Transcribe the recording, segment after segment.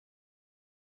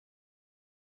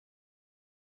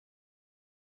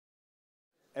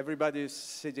Everybody's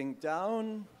sitting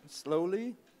down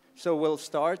slowly. So we'll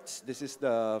start. This is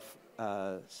the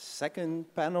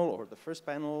second panel or the first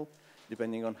panel,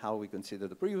 depending on how we consider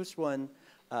the previous one.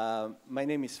 My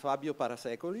name is Fabio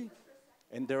Parasecoli,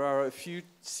 and there are a few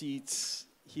seats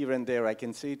here and there. I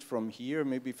can see it from here,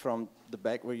 maybe from the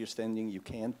back where you're standing you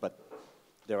can't, but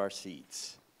there are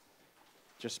seats.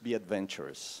 Just be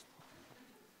adventurous.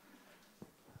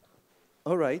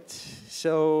 All right,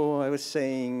 so I was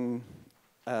saying,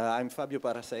 I'm Fabio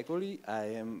Parasecoli. I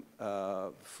am a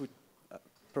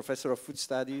professor of food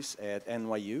studies at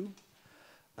NYU.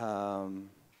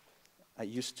 I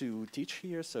used to teach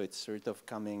here, so it's sort of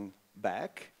coming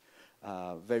back.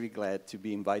 Very glad to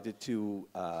be invited to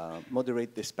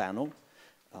moderate this panel.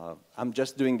 I'm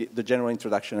just doing the general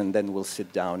introduction, and then we'll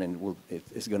sit down, and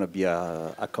it's going to be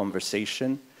a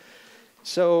conversation.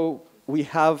 So we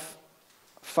have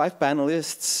 5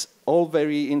 panelists, all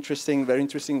very interesting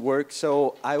work.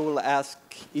 So I will ask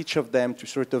each of them to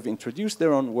sort of introduce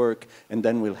their own work, and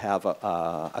then we'll have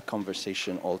a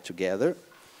conversation all together.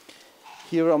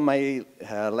 Here on my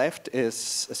left is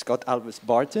Scott Alves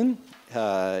Barton.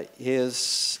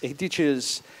 He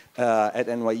teaches at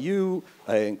NYU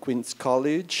in Queens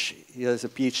College. He has a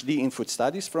PhD in food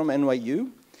studies from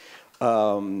NYU.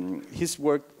 He's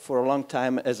worked for a long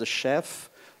time as a chef,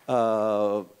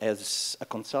 as a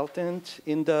consultant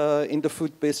in the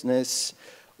food business,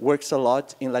 works a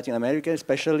lot in Latin America,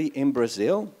 especially in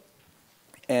Brazil,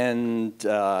 and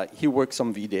he works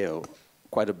on video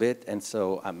quite a bit, and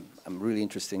so I'm really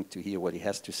interested to hear what he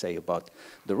has to say about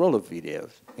the role of video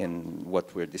in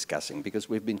what we're discussing, because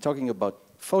we've been talking about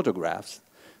photographs,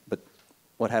 but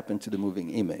what happened to the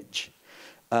moving image?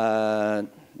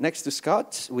 Next to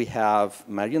Scott, we have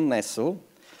Marion Nestle,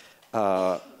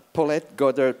 Paulette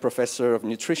Goddard Professor of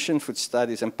Nutrition, Food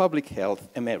Studies, and Public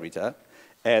Health Emerita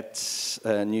at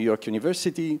New York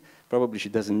University. Probably she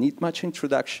doesn't need much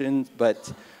introduction,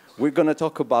 but we're going to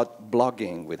talk about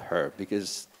blogging with her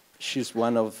because she's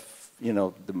one of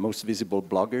the most visible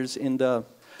bloggers in the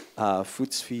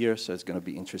food sphere, so it's going to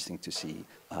be interesting to see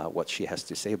what she has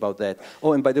to say about that.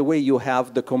 Oh, and by the way, you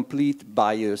have the complete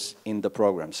bios in the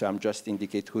program, so I'm just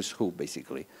indicate who's who,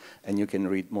 basically, and you can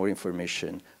read more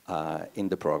information in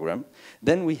the program.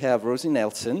 Then we have Rosie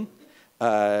Nelson.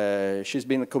 She's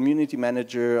been a community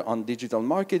manager on digital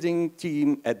marketing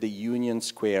team at the Union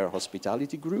Square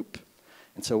Hospitality Group,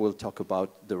 and so we'll talk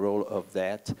about the role of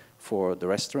that for the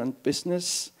restaurant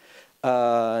business.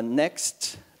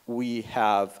 Next, we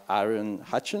have Aaron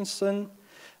Hutcherson,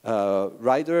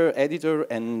 writer, editor,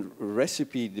 and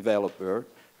recipe developer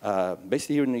based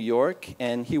here in New York,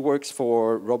 and he works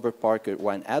for Robert Parker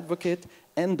Wine Advocate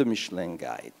and the Michelin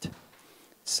Guide.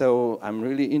 So I'm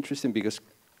really interested because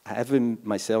having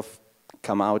myself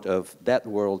come out of that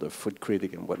world of food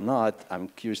critic and whatnot, I'm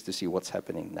curious to see what's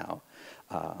happening now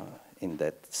in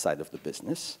that side of the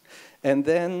business. And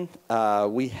then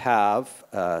we have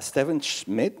Stephen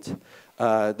Schmidt,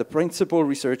 the principal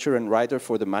researcher and writer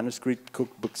for the Manuscript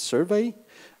Cookbook Survey,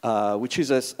 which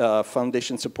is a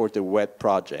foundation-supported web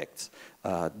project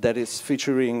that is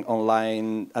featuring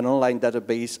an online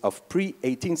database of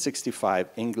pre-1865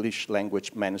 English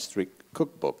language manuscript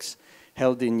cookbooks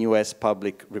held in US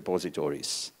public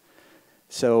repositories.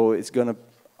 So it's going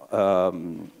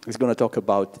to talk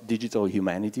about digital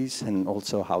humanities and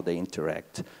also how they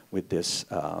interact with this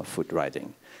food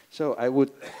writing. So I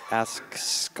would ask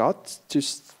Scott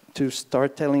to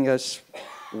start telling us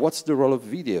what's the role of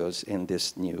videos in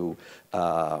this new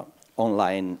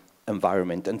online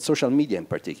environment and social media in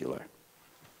particular.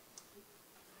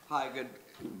 Hi,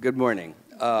 good morning.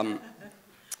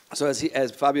 So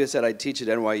as Fabio said, I teach at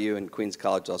NYU and Queens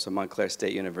College, also Montclair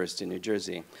State University in New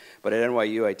Jersey. But at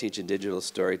NYU, I teach in digital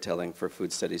storytelling for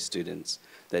food studies students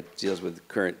that deals with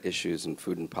current issues in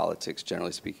food and politics,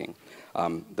 generally speaking,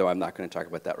 though I'm not going to talk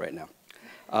about that right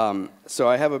now. So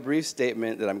I have a brief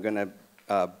statement that I'm going to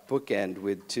bookend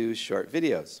with 2 short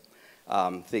videos,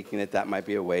 thinking that might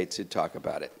be a way to talk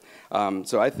about it.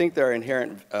 So I think there are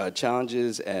inherent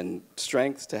challenges and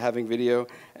strengths to having video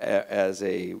as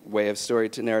a way of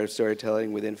narrative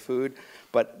storytelling within food.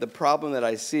 But the problem that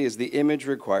I see is the image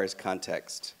requires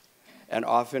context. And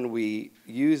often we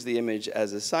use the image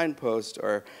as a signpost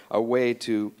or a way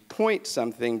to point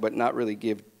something but not really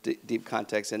give deep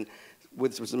context. And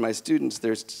with my students,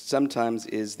 there's sometimes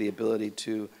is the ability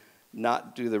to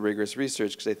not do the rigorous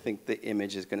research because I think the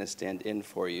image is going to stand in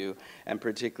for you, and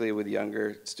particularly with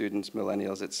younger students,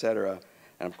 millennials, et cetera.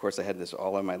 And of course, I had this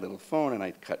all on my little phone, and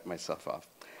I cut myself off.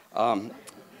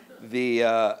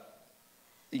 The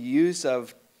use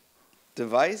of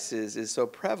devices is so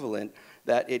prevalent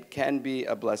that it can be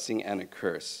a blessing and a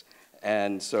curse.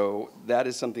 And so that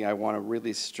is something I want to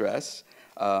really stress,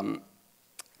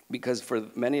 because for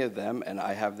many of them, and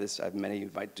I have this, many of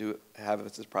you might have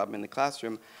this problem in the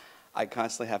classroom, I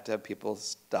constantly have to have people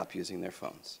stop using their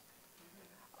phones.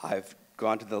 I've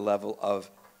gone to the level of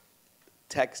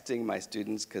texting my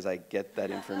students, because I get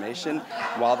that information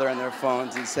while they're on their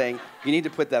phones, and saying, you need to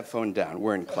put that phone down,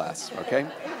 we're in class, okay?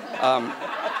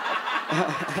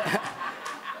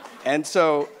 And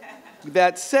so,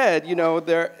 that said, you know,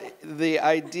 the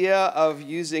idea of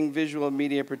using visual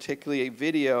media, particularly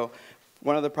video,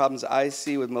 one of the problems I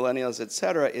see with millennials, et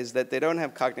cetera, is that they don't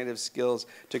have cognitive skills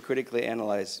to critically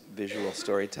analyze visual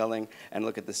storytelling and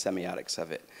look at the semiotics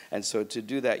of it. And so to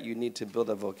do that, you need to build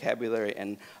a vocabulary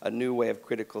and a new way of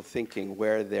critical thinking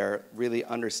where they're really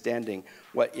understanding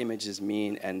what images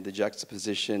mean and the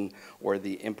juxtaposition or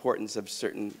the importance of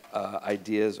certain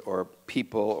ideas or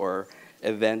people or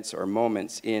events or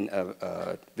moments in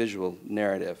a visual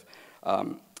narrative.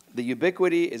 The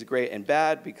ubiquity is great and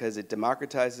bad because it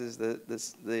democratizes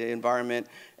the environment.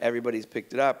 Everybody's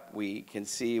picked it up. We can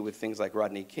see with things like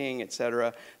Rodney King, et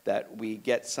cetera, that we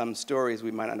get some stories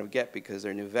we might not get because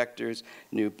they're new vectors,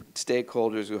 new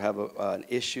stakeholders who have an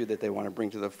issue that they want to bring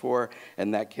to the fore,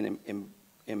 and that can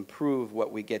improve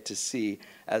what we get to see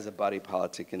as a body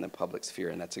politic in the public sphere,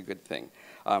 and that's a good thing.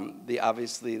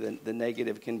 Obviously, the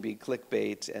negative can be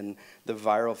clickbait and the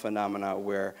viral phenomena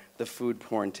where the food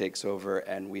porn takes over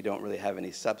and we don't really have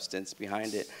any substance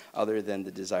behind it other than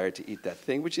the desire to eat that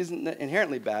thing, which isn't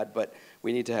inherently bad, but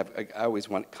we need to have, I always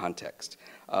want context.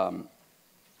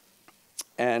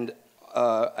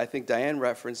 I think Diane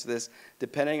referenced this,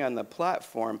 depending on the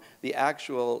platform, the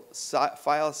actual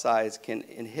file size can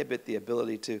inhibit the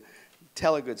ability to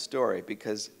tell a good story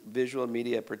because visual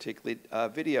media, particularly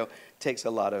video, takes a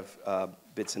lot of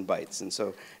bits and bytes. And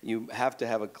so you have to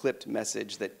have a clipped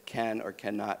message that can or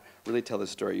cannot really tell the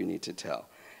story you need to tell.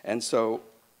 And so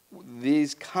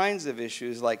these kinds of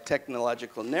issues like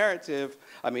technological narrative,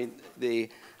 I mean, the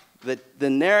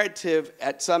narrative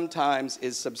at some times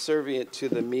is subservient to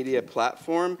the media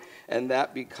platform, and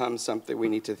that becomes something we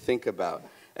need to think about.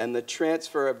 And the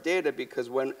transfer of data, because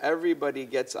when everybody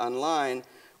gets online,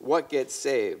 what gets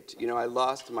saved? You know, I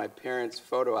lost my parents'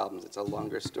 photo albums. It's a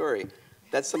longer story.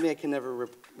 That's something I can never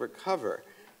recover.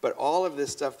 But all of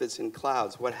this stuff that's in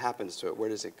clouds, what happens to it? Where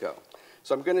does it go?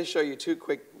 So I'm going to show you two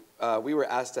quick, we were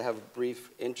asked to have a brief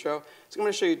intro. So I'm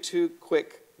going to show you two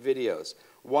quick videos.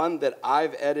 One that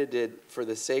I've edited for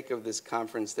the sake of this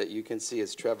conference that you can see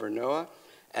is Trevor Noah.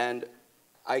 And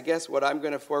I guess what I'm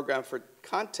going to foreground for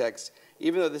context,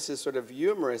 even though this is sort of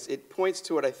humorous, it points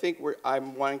to what I think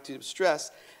I'm wanting to stress.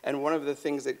 And one of the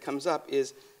things that comes up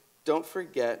is, don't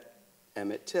forget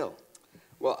Emmett Till.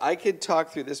 Well, I could talk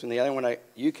through this one. The other one,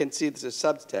 you can see there's a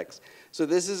subtext. So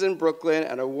this is in Brooklyn,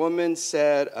 and a woman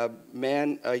said a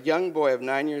young boy of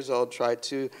 9 years old tried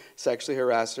to sexually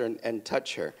harass her and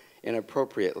touch her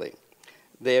inappropriately.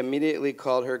 They immediately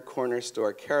called her Corner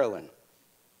Store Carolyn,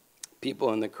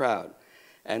 people in the crowd.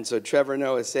 And so Trevor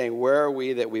Noah is saying, where are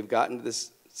we that we've gotten to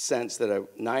this sense that a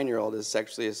 9-year-old is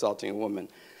sexually assaulting a woman?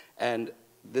 And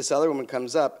this other woman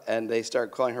comes up, and they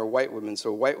start calling her white woman. So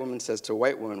a white woman says to a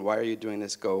white woman, why are you doing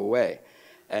this? Go away.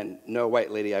 And no, white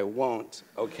lady, I won't.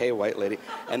 Okay, white lady.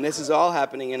 And this is all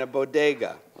happening in a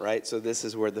bodega, right? So this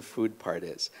is where the food part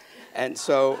is. And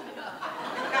so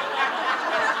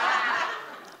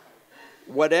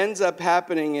what ends up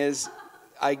happening is,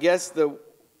 I guess the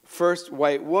first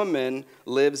white woman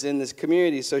lives in this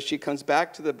community, so she comes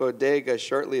back to the bodega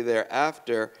shortly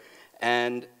thereafter,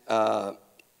 and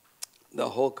the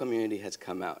whole community has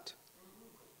come out.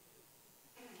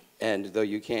 And though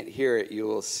you can't hear it, you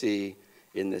will see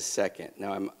in this second.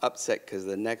 Now I'm upset because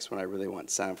the next one I really want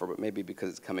sound for, but maybe because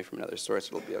it's coming from another source,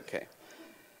 it'll be okay.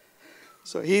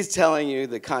 So he's telling you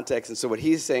the context, and so what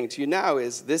he's saying to you now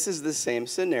is, this is the same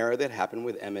scenario that happened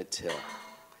with Emmett Till.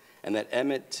 And that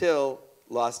Emmett Till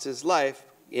lost his life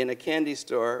in a candy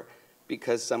store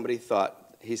because somebody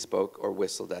thought he spoke or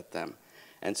whistled at them.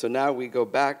 And so now we go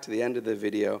back to the end of the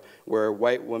video where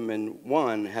white woman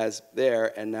 1 has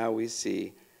there, and now we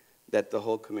see that the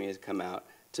whole community has come out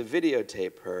to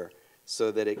videotape her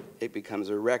so that it becomes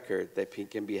a record that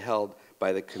can be held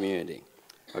by the community.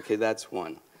 Okay, that's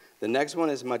one. The next one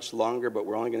is much longer, but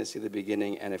we're only going to see the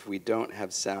beginning, and if we don't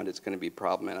have sound, it's going to be a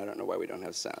problem, and I don't know why we don't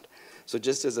have sound. So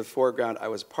just as a foreground, I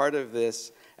was part of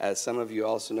this. As some of you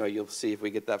also know, you'll see if we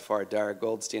get that far, Dara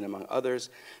Goldstein, among others.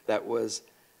 That was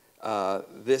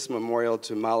this memorial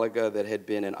to Malaga that had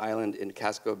been an island in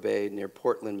Casco Bay near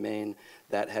Portland, Maine,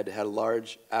 that had a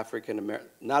large African-American,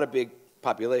 not a big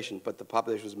population, but the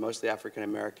population was mostly African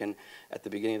American at the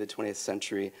beginning of the 20th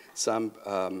century, some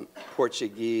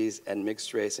Portuguese and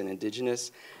mixed race and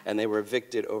indigenous, and they were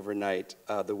evicted overnight.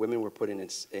 The women were put in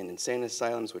insane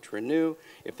asylums, which were new.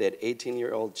 If they had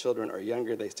 18-year-old children or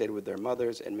younger, they stayed with their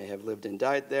mothers and may have lived and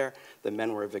died there. The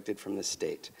men were evicted from the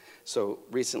state. So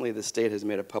recently, the state has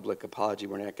made a public apology.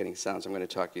 We're not getting sound, so I'm going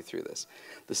to talk you through this.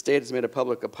 The state has made a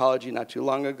public apology not too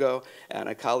long ago, and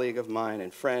a colleague of mine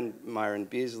and friend, Marion,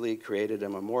 created a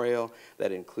memorial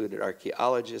that included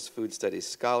archaeologists, food studies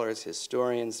scholars,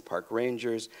 historians, park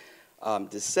rangers,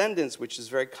 descendants, which is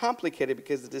very complicated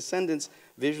because the descendants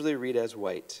visually read as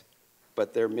white,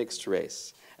 but they're mixed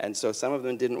race. And so some of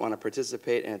them didn't want to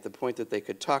participate, and at the point that they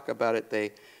could talk about it,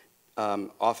 they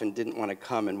often didn't want to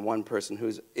come. And one person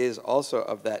who is also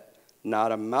of that,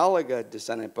 not a Malaga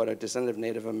descendant, but a descendant of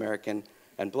Native American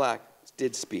and black,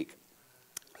 did speak.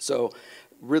 So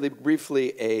really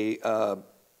briefly, a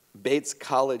Bates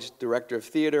College director of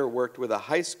theater worked with a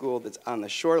high school that's on the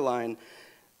shoreline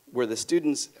where the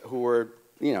students who were,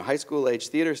 high school age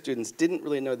theater students didn't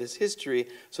really know this history,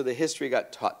 so the history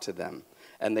got taught to them.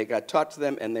 And they got taught to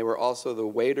them, and they were also the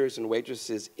waiters and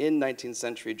waitresses in 19th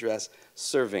century dress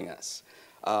serving us.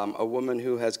 A woman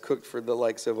who has cooked for the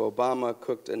likes of Obama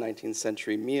cooked a 19th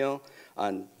century meal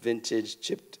on vintage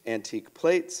chipped antique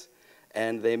plates,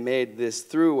 and they made this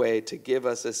throughway to give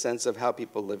us a sense of how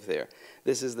people live there.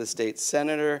 This is the state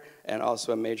senator and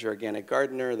also a major organic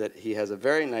gardener that he has a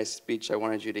very nice speech I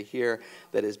wanted you to hear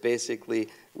that is basically,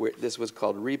 this was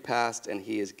called Repast, and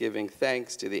he is giving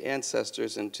thanks to the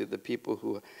ancestors and to the people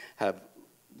who have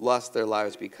lost their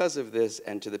lives because of this,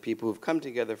 and to the people who've come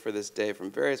together for this day from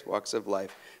various walks of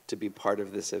life to be part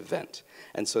of this event.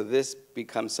 And so this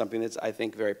becomes something that's, I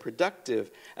think, very productive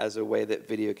as a way that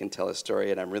video can tell a story,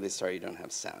 and I'm really sorry you don't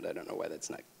have sound. I don't know why that's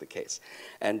not the case.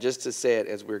 And just to say it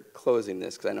as we're closing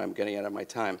this, because I know I'm getting out of my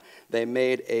time, they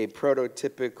made a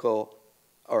prototypical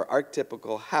or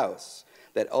archetypical house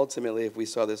that ultimately, if we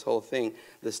saw this whole thing,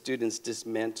 the students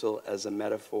dismantle as a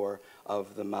metaphor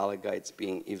of the Malagites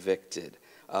being evicted.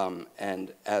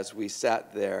 And as we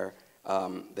sat there,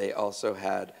 they also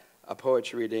had a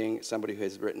poetry reading, somebody who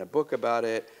has written a book about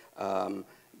it.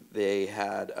 They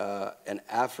had an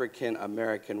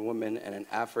African-American woman and an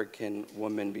African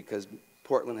woman, because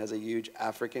Portland has a huge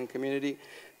African community,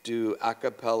 do a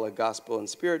cappella gospel and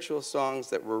spiritual songs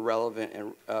that were relevant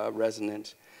and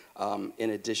resonant,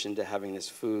 in addition to having this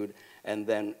food. And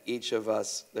then each of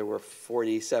us, there were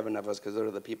 47 of us, because those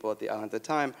are the people at the island at the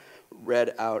time,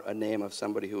 read out a name of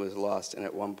somebody who was lost, and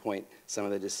at one point, some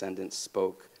of the descendants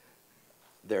spoke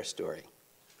their story.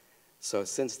 So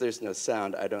since there's no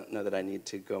sound, I don't know that I need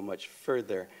to go much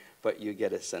further, but you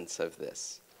get a sense of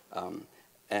this.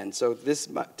 And so this,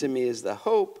 to me, is the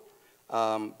hope,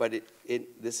 but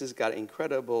this has got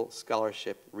incredible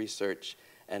scholarship, research,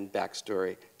 and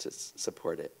backstory to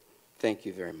support it. Thank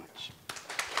you very much.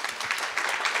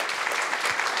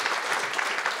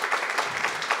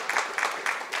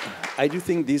 I do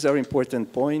think these are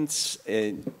important points.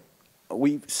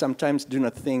 We sometimes do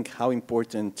not think how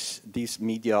important these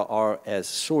media are as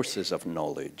sources of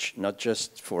knowledge, not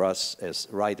just for us as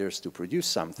writers to produce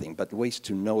something, but ways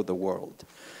to know the world.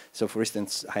 So for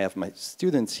instance, I have my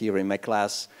students here in my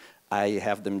class, I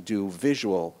have them do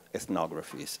visual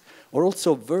ethnographies, or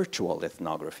also virtual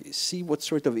ethnographies. See what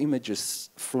sort of images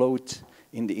float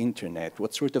in the internet,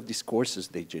 what sort of discourses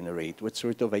they generate, what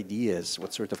sort of ideas,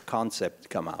 what sort of concepts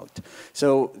come out.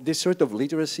 So this sort of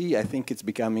literacy, I think it's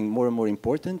becoming more and more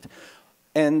important.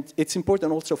 And it's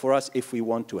important also for us if we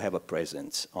want to have a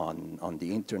presence on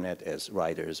the internet as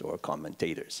writers or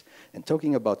commentators. And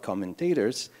talking about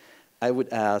commentators, I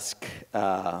would ask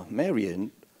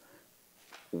Marion,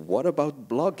 what about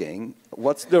blogging?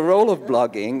 What's the role of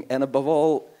blogging? And above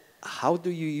all, how do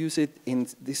you use it in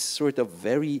this sort of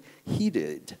very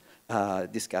heated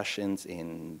discussions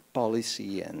in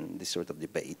policy and this sort of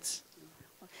debates?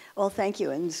 Well, thank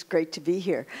you, and it's great to be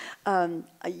here.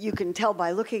 You can tell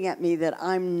by looking at me that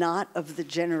I'm not of the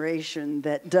generation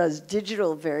that does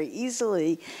digital very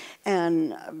easily,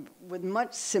 and with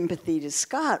much sympathy to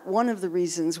Scott, one of the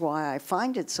reasons why I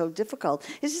find it so difficult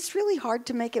is it's really hard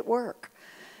to make it work.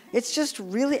 It's just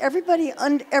really, everybody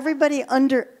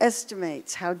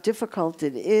underestimates how difficult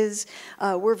it is.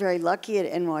 We're very lucky at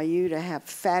NYU to have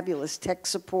fabulous tech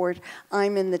support.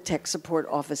 I'm in the tech support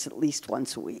office at least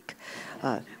once a week.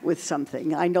 with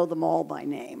something. I know them all by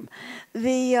name.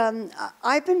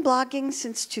 I've been blogging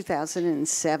since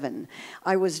 2007.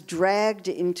 I was dragged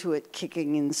into it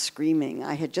kicking and screaming.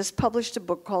 I had just published a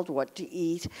book called What to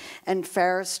Eat, and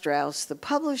Farrar Straus, the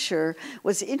publisher,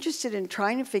 was interested in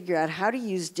trying to figure out how to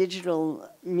use digital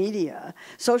media,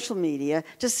 social media,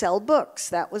 to sell books.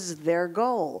 That was their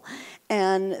goal.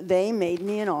 And they made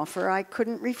me an offer I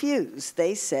couldn't refuse.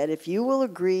 They said, if you will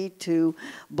agree to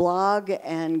blog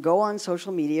and go on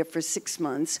social media for 6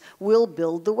 months, we'll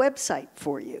build the website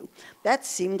for you. That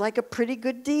seemed like a pretty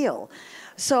good deal.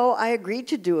 So I agreed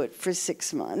to do it for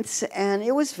 6 months, and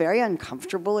it was very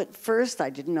uncomfortable at first. I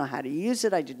didn't know how to use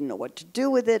it. I didn't know what to do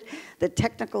with it. The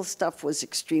technical stuff was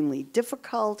extremely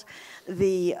difficult.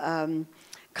 The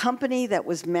company that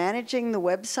was managing the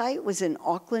website was in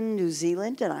Auckland, New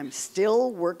Zealand, and I'm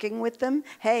still working with them.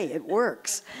 Hey, it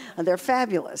works. They're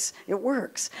fabulous. It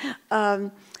works.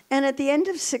 And at the end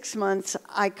of 6 months,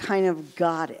 I kind of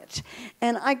got it.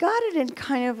 And I got it in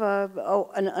kind of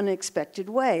an unexpected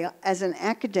way. As an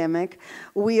academic,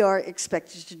 we are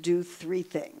expected to do 3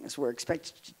 things. We're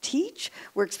expected to teach,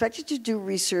 we're expected to do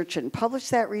research and publish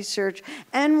that research,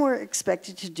 and we're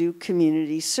expected to do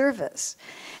community service.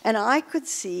 And I could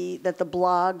see that the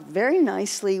blog very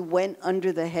nicely went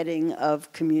under the heading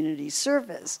of community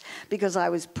service, because I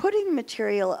was putting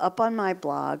material up on my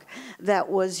blog that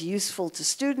was useful to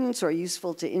students or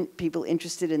useful to people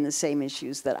interested in the same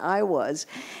issues that I was.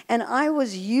 And I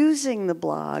was using the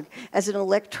blog as an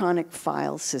electronic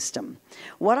file system.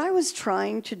 What I was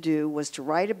trying to do was to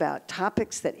write about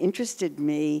topics that interested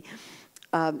me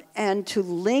and to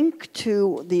link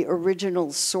to the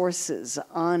original sources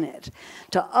on it,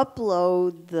 to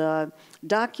upload the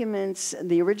documents,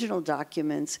 the original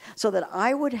documents, so that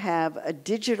I would have a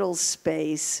digital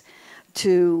space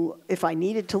to, if I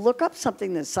needed to look up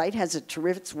something, the site has a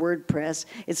terrific, it's WordPress,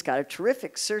 it's got a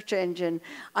terrific search engine.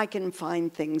 I can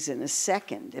find things in a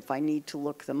second if I need to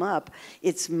look them up.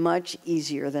 It's much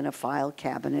easier than a file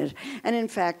cabinet. And in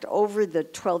fact, over the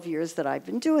 12 years that I've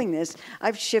been doing this,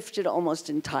 I've shifted almost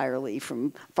entirely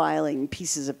from filing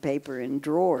pieces of paper in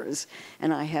drawers,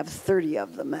 and I have 30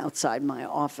 of them outside my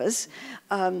office,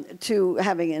 to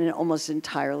having an almost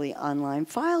entirely online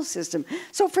file system.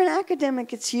 So for an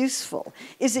academic, it's useful.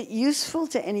 Is it useful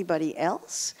to anybody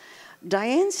else?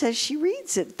 Diane says she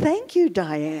reads it. Thank you,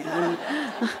 Diane.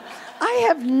 I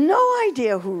have no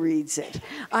idea who reads it.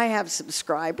 I have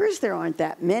subscribers. There aren't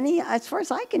that many. As far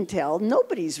as I can tell,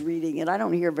 nobody's reading it. I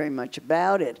don't hear very much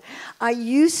about it. I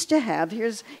used to have,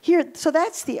 so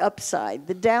that's the upside.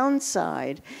 The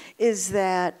downside is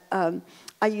that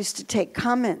I used to take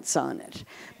comments on it,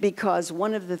 because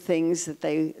one of the things that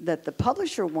the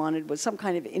publisher wanted was some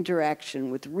kind of interaction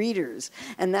with readers,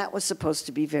 and that was supposed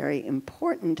to be very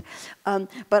important.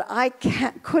 But I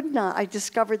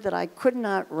discovered that I could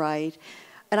not write,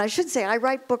 and I should say I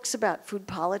write books about food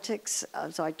politics,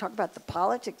 so I talk about the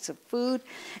politics of food,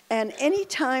 and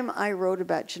anytime I wrote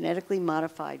about genetically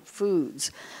modified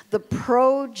foods, the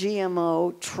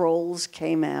pro-GMO trolls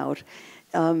came out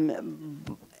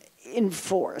in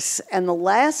force. And the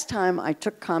last time I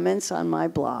took comments on my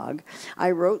blog,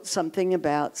 I wrote something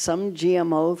about some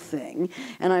GMO thing,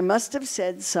 and I must have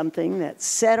said something that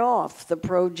set off the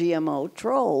pro-GMO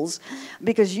trolls,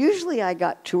 because usually I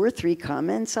got 2 or 3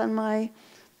 comments on my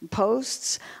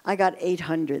posts. I got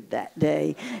 800 that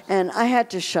day, and I had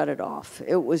to shut it off.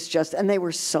 It was just, and they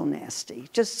were so nasty,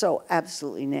 just so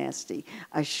absolutely nasty,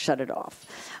 I shut it off.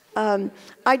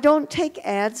 I don't take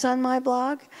ads on my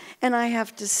blog, and I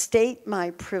have to state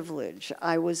my privilege.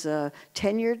 I was a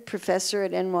tenured professor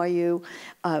at NYU,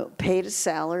 paid a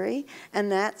salary, and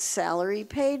that salary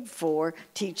paid for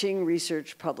teaching,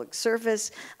 research, public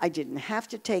service. I didn't have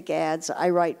to take ads.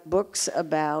 I write books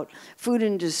about food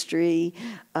industry,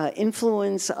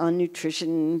 influence on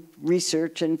nutrition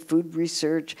research and food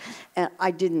research, and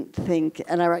I didn't think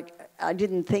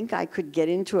I could get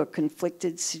into a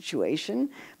conflicted situation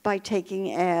by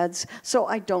taking ads, so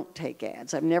I don't take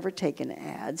ads. I've never taken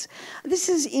ads. This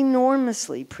is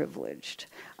enormously privileged.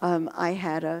 I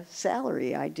had a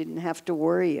salary. I didn't have to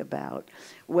worry about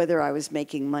whether I was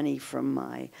making money from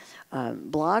my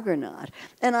blog or not.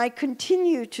 And I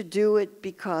continue to do it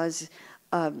because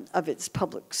of its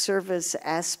public service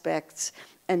aspects,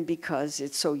 and because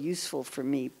it's so useful for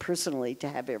me personally to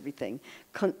have everything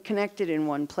connected in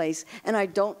one place. And I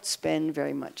don't spend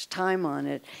very much time on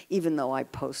it, even though I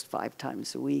post 5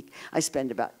 times a week. I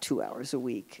spend about 2 hours a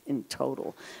week in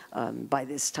total. By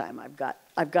this time, I've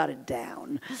got it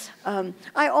down.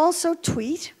 I also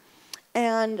tweet.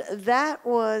 And that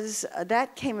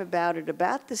came about at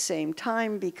about the same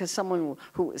time because someone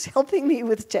who was helping me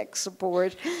with tech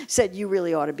support said, you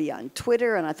really ought to be on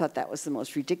Twitter. And I thought that was the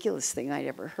most ridiculous thing I'd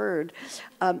ever heard.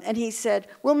 And he said,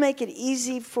 we'll make it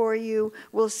easy for you.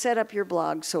 We'll set up your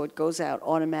blog so it goes out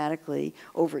automatically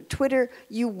over Twitter.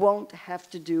 You won't have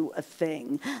to do a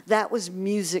thing. That was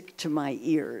music to my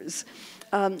ears.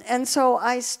 And so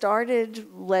I started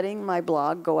letting my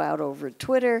blog go out over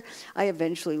Twitter. I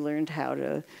eventually learned how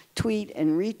to tweet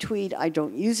and retweet. I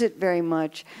don't use it very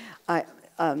much.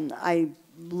 I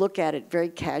look at it very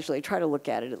casually. I try to look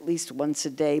at it at least once a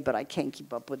day, but I can't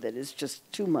keep up with it. It's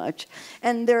just too much.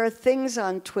 And there are things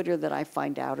on Twitter that I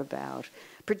find out about,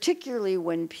 particularly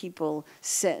when people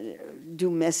do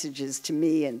messages to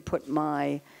me and put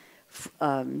my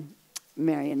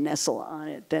Marion Nestle on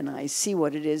it, then I see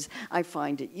what it is. I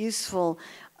find it useful,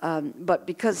 but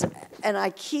and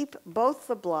I keep both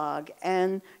the blog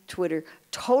and Twitter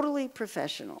totally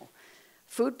professional.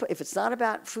 If it's not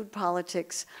about food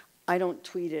politics, I don't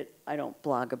tweet it, I don't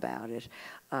blog about it.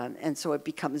 And so it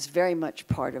becomes very much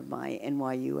part of my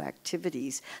NYU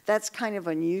activities. That's kind of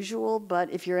unusual, but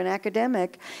if you're an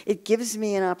academic, it gives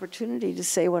me an opportunity to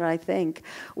say what I think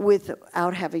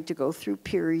without having to go through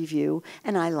peer review,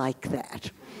 and I like that.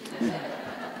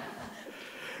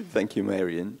 Thank you,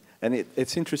 Marion. And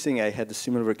it's interesting, I had a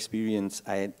similar experience.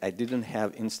 I didn't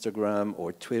have Instagram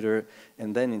or Twitter,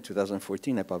 and then in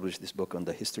 2014 I published this book on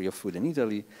the history of food in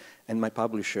Italy, and my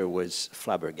publisher was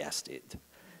flabbergasted.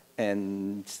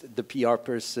 And the PR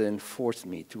person forced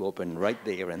me to open right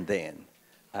there and then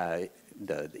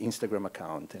the Instagram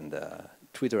account and the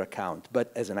Twitter account.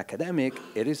 But as an academic,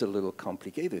 it is a little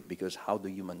complicated because how do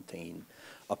you maintain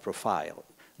a profile?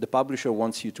 The publisher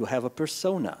wants you to have a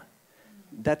persona.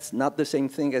 That's not the same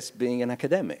thing as being an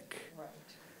academic,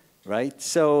 right?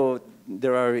 So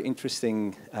there are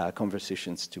interesting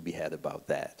conversations to be had about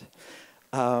that.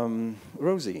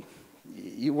 Rosie,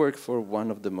 you work for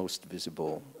one of the most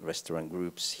visible restaurant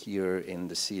groups here in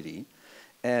the city,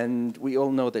 and we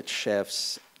all know that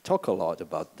chefs talk a lot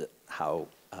about how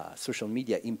social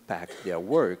media impact their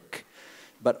work,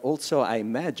 but also I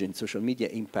imagine social media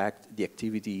impact the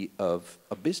activity of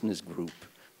a business group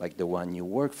like the one you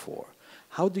work for.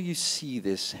 How do you see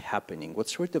this happening? What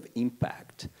sort of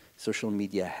impact social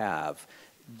media have?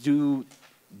 Do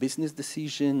business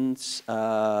decisions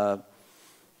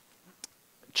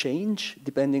change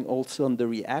depending also on the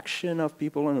reaction of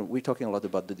people? And we're talking a lot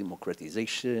about the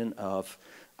democratization of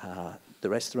the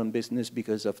restaurant business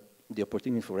because of the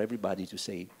opportunity for everybody to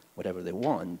say whatever they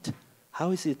want.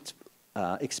 How is it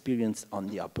experienced on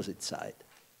the opposite side?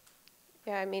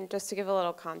 Yeah, I mean, just to give a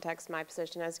little context, my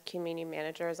position as community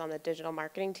manager is on the digital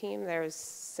marketing team. There's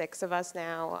 6 of us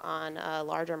now on a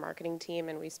larger marketing team,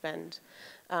 and we spend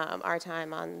our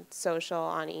time on social,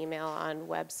 on email, on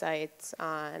websites,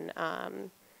 on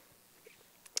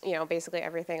basically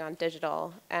everything on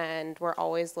digital. And we're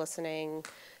always listening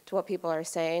to what people are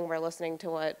saying. We're listening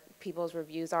to what people's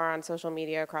reviews are on social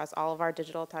media across all of our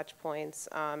digital touch points.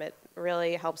 It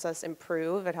really helps us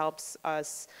improve. It helps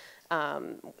us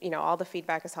all the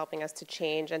feedback is helping us to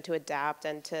change and to adapt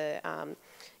and to,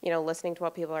 listening to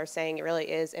what people are saying. It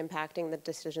really is impacting the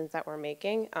decisions that we're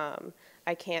making.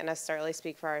 I can't necessarily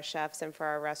speak for our chefs and for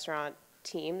our restaurant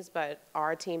teams, but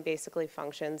our team basically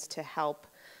functions to help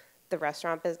the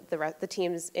restaurant, the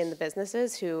teams in the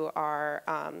businesses who are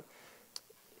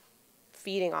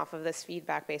feeding off of this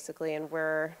feedback, basically, and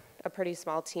we're a pretty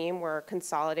small team. We're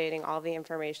consolidating all the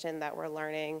information that we're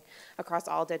learning across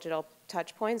all digital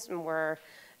touch points, and we're,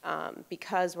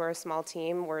 because we're a small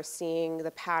team, we're seeing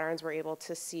the patterns. We're able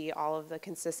to see all of the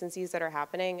consistencies that are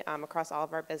happening across all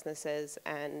of our businesses,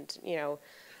 and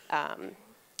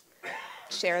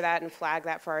share that and flag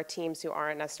that for our teams who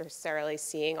aren't necessarily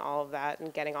seeing all of that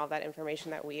and getting all that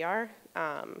information that we are.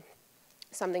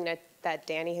 Something that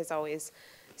Danny has always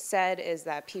said is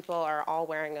that people are all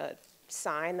wearing a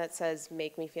sign that says,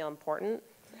 "Make me feel important."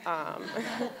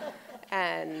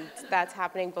 And that's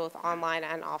happening both online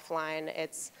and offline.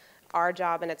 It's our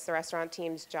job and it's the restaurant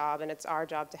team's job, and it's our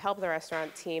job to help the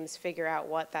restaurant teams figure out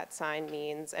what that sign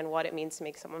means and what it means to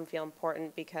make someone feel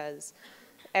important, because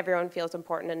everyone feels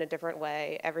important in a different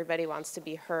way. Everybody wants to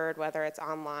be heard, whether it's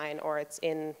online or it's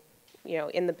in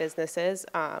the businesses.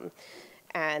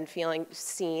 And feeling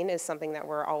seen is something that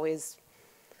we're always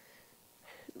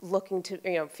looking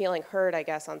to, feeling heard, I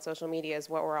guess, on social media is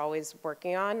what we're always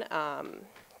working on.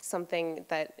 Something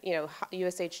that,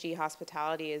 USHG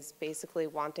Hospitality is basically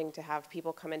wanting to have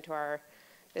people come into our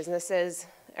businesses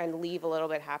and leave a little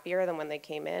bit happier than when they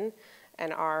came in.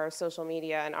 And our social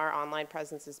media and our online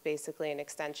presence is basically an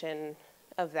extension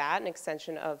of that, an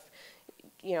extension of,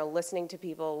 listening to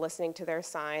people, listening to their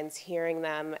signs, hearing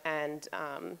them, and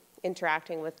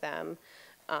interacting with them.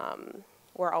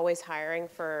 We're always hiring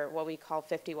for what we call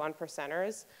 51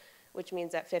 percenters, which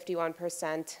means that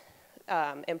 51%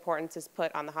 importance is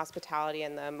put on the hospitality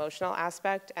and the emotional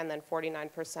aspect, and then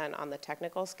 49% on the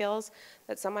technical skills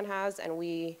that someone has. And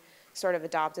we sort of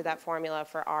adopted that formula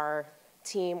for our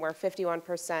team, where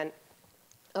 51%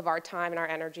 of our time and our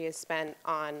energy is spent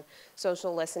on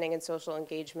social listening and social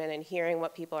engagement and hearing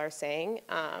what people are saying,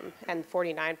 and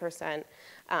 49%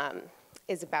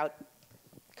 is about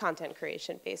content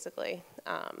creation, basically.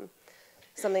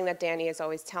 Something that Danny is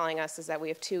always telling us is that we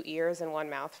have 2 ears and 1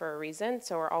 mouth for a reason,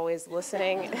 so we're always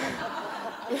listening.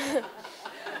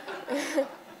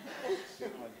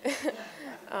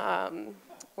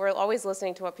 We're always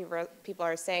listening to what people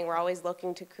are saying. We're always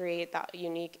looking to create that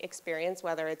unique experience,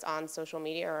 whether it's on social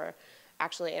media or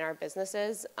actually in our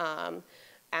businesses.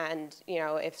 And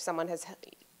if someone has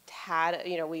had,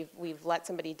 we've let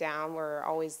somebody down, we're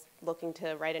always looking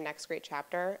to write a next great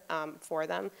chapter for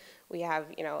them. We have,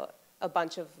 a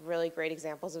bunch of really great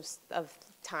examples of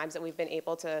times that we've been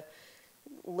able to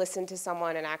listen to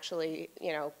someone and actually,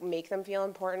 make them feel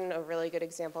important. A really good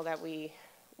example that we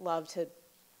love to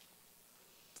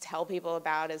tell people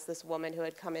about is this woman who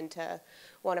had come into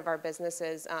one of our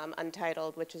businesses,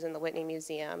 Untitled, which is in the Whitney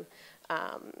Museum.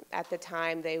 At the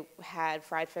time, they had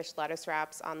fried fish lettuce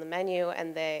wraps on the menu,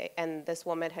 and this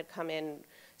woman had come in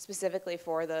specifically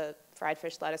for the fried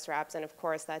fish lettuce wraps, and of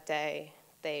course that day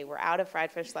they were out of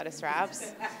fried fish lettuce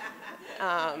wraps.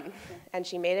 And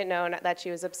she made it known that she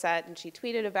was upset, and she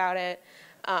tweeted about it.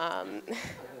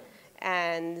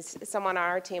 And someone on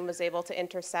our team was able to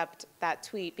intercept that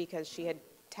tweet because she had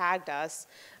tagged us,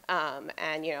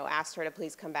 and asked her to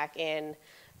please come back in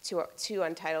to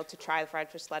Untitled to try the fried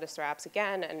fish lettuce wraps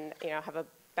again and have a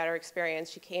better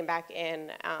experience. She came back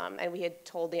in, and we had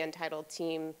told the Untitled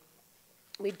team,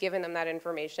 we'd given them that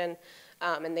information,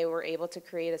 and they were able to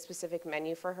create a specific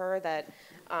menu for her that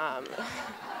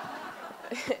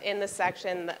in the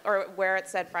section or where it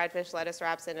said fried fish lettuce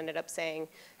wraps, it ended up saying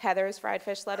Heather's fried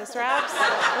fish lettuce wraps.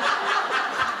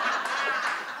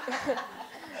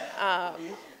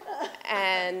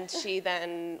 And she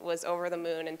then was over the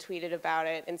moon and tweeted about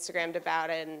it, Instagrammed about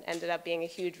it, and ended up being a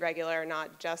huge regular,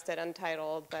 not just at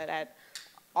Untitled, but at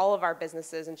all of our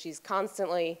businesses. And she's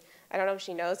constantly, I don't know if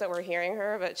she knows that we're hearing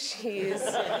her, but she's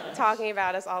talking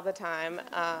about us all the time.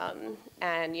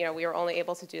 And we were only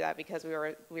able to do that because we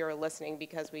were listening,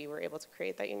 because we were able to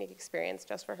create that unique experience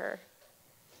just for her.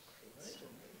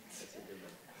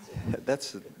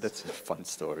 That's a fun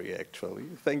story, actually.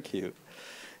 Thank you.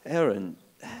 Aaron,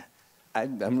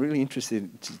 I'm really interested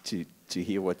to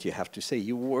hear what you have to say.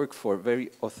 You work for very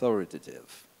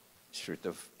authoritative sort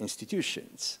of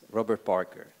institutions, Robert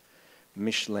Parker,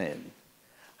 Michelin.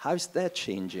 How's that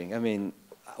changing? I mean,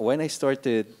 when I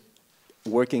started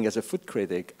working as a food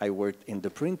critic, I worked in the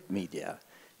print media.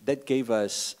 That gave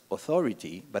us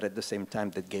authority, but at the same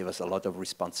time, that gave us a lot of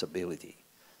responsibility.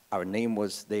 Our name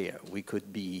was there. We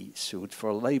could be sued for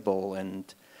a label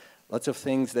and lots of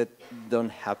things that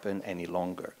don't happen any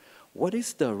longer. What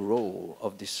is the role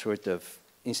of this sort of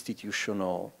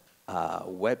institutional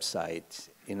website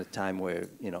in a time where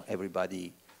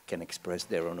everybody can express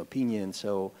their own opinion?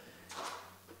 So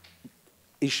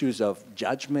issues of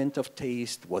judgment of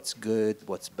taste, what's good,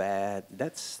 what's bad,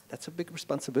 that's a big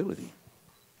responsibility.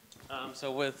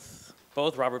 So with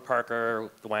both Robert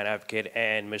Parker, the Wine Advocate,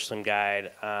 and Michelin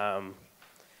Guide,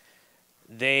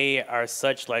 they are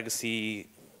such legacy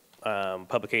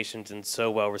publications and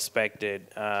so well respected,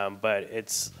 but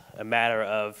it's a matter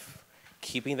of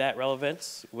keeping that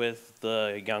relevance with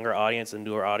the younger audience and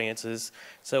newer audiences.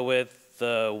 So with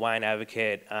the Wine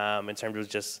Advocate, in terms of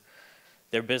just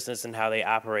their business and how they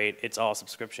operate, it's all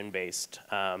subscription based.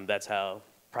 That's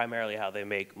primarily how they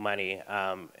make money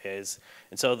is.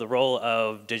 And so the role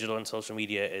of digital and social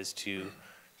media is to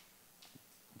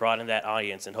broaden that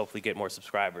audience and hopefully get more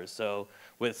subscribers. So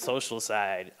with social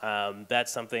side,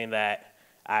 that's something that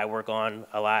I work on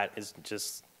a lot, is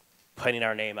just putting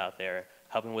our name out there,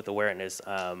 helping with awareness.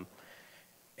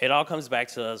 It all comes back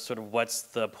to sort of what's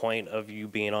the point of you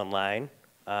being online?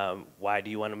 Why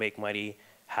do you want to make money?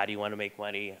 How do you want to make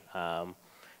money?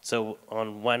 So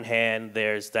on one hand,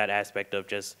 there's that aspect of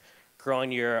just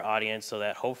growing your audience so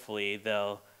that hopefully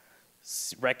they'll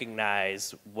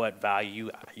recognize what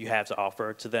value you have to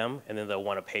offer to them, and then they'll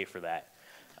want to pay for that.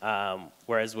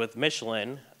 Whereas with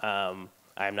Michelin, I'm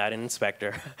not an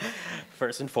inspector,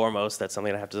 first and foremost. That's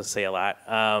something I have to say a lot.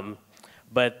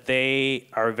 But they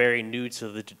are very new to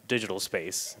the digital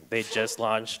space. They just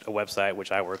launched a website,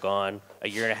 which I work on, a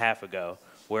year and a half ago,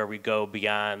 where we go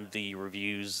beyond the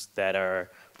reviews that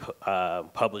are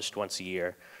published once a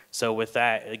year. So with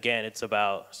that, again, it's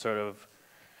about sort of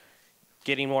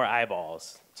getting more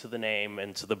eyeballs to the name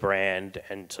and to the brand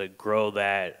and to grow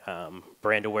that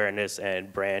brand awareness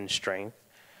and brand strength,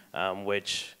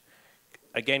 which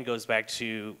again goes back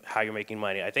to how you're making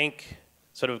money. I think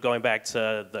sort of going back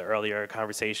to the earlier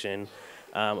conversation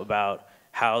about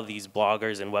how these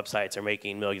bloggers and websites are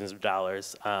making millions of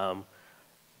dollars.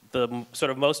 The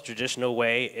sort of most traditional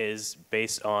way is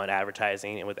based on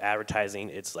advertising, and with advertising,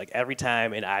 it's like every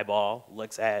time an eyeball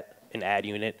looks at an ad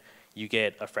unit, you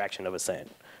get a fraction of a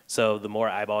cent. So the more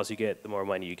eyeballs you get, the more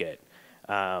money you get.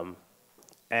 And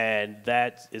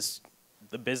that is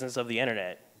the business of the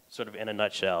internet, sort of in a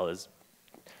nutshell, is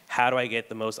how do I get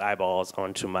the most eyeballs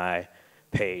onto my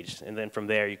page? And then from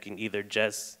there, you can either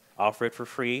just offer it for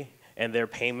free, and their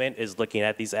payment is looking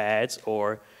at these ads,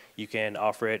 or you can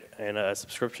offer it in a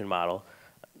subscription model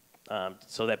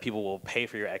so that people will pay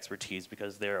for your expertise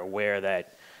because they're aware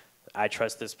that I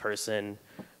trust this person,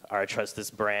 or I trust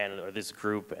this brand or this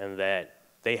group, and that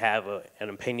they have an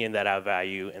opinion that I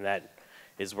value and that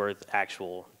is worth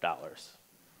actual dollars.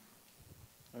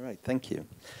 All right, thank you.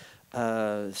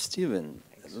 Stephen,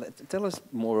 tell us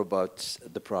more about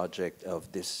the project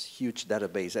of this huge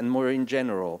database, and more in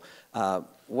general,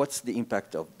 what's the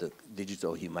impact of the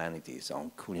digital humanities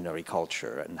on culinary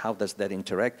culture, and how does that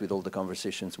interact with all the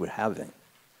conversations we're having?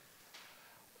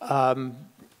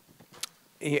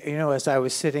 You know, as I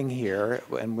was sitting here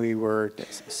and we were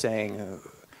saying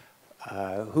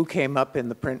who came up in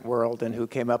the print world and who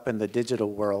came up in the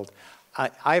digital world,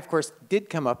 I of course did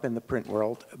come up in the print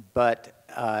world, but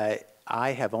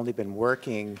I have only been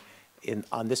working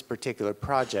on this particular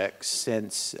project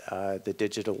since the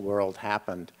digital world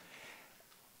happened.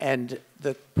 And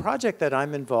the project that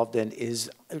I'm involved in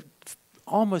is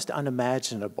almost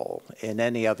unimaginable in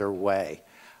any other way.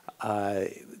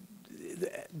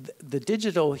 The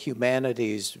digital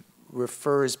humanities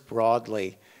refers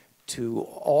broadly to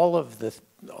all of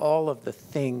the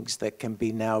things that can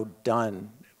be now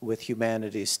done with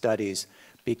humanities studies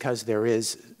because there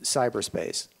is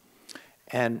cyberspace.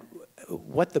 And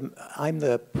I'm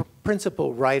the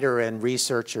principal writer and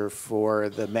researcher for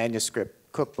the Manuscript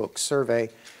Cookbook Survey,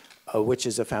 which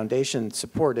is a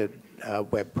foundation-supported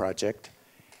web project.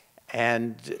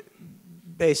 And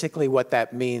basically what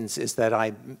that means is that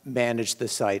I manage the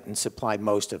site and supply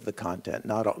most of the content.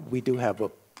 We do have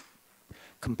a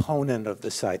component of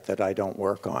the site that I don't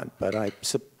work on, but I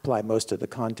supply most of the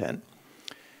content.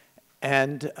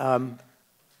 And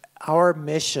our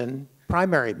mission,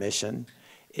 primary mission,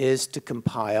 is to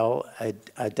compile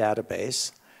a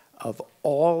database of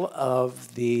all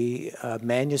of the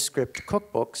manuscript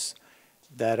cookbooks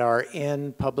that are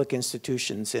in public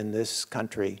institutions in this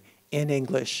country in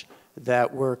English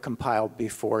that were compiled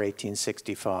before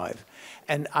 1865.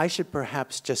 And I should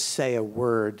perhaps just say a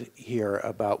word here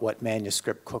about what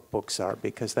manuscript cookbooks are,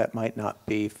 because that might not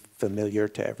be familiar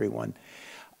to everyone.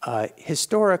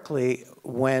 Historically,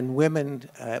 when women,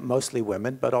 mostly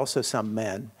women, but also some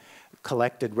men,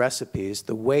 collected recipes,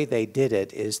 the way they did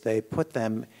it is they put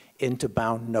them into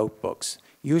bound notebooks,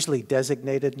 usually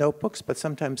designated notebooks, but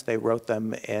sometimes they wrote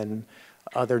them in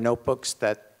other notebooks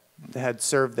that had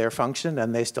served their function,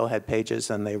 and they still had pages,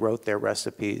 and they wrote their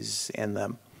recipes in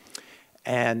them.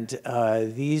 And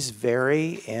these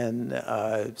vary in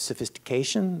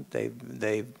sophistication.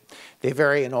 They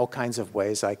vary in all kinds of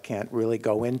ways. I can't really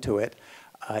go into it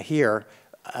here.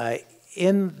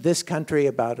 In this country,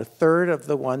 about a third of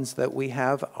the ones that we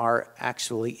have are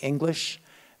actually English.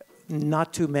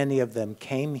 Not too many of them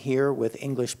came here with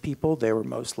English people. They were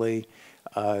mostly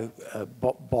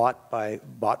bought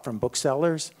from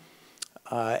booksellers.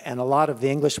 And a lot of the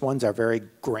English ones are very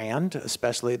grand,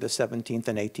 especially the 17th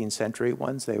and 18th century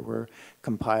ones. They were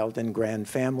compiled in grand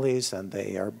families, and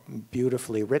they are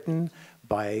beautifully written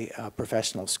by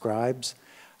professional scribes.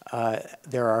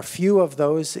 There are a few of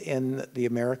those in the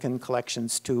American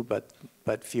collections too,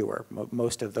 but fewer.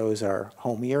 Most of those are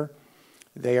homier.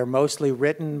 They are mostly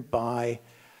written by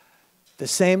the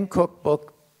same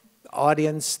cookbook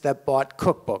audience that bought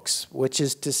cookbooks, which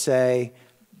is to say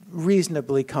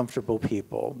reasonably comfortable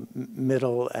people,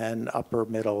 middle and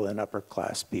upper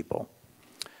class people.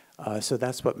 So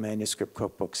that's what manuscript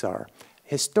cookbooks are.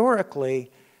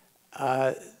 Historically,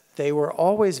 they were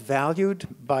always valued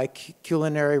by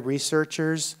culinary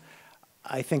researchers.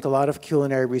 I think a lot of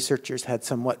culinary researchers had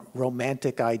somewhat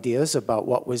romantic ideas about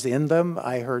what was in them.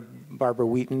 I heard Barbara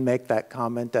Wheaton make that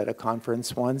comment at a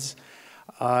conference once.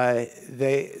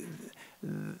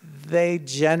 They,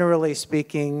 generally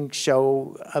speaking,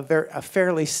 show a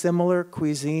fairly similar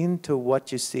cuisine to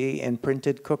what you see in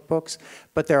printed cookbooks,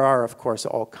 but there are, of course,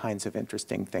 all kinds of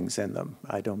interesting things in them.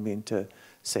 I don't mean to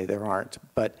say there aren't,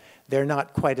 but they're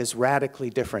not quite as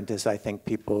radically different as I think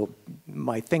people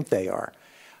might think they are.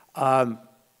 The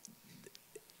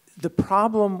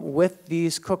problem with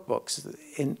these cookbooks,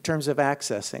 in terms of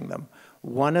accessing them,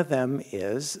 one of them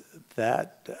is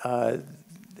that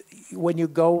when you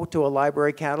go to a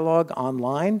library catalog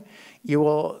online,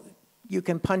 you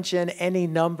can punch in any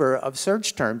number of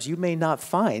search terms. You may not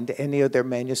find any of their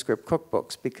manuscript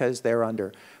cookbooks because they're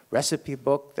under recipe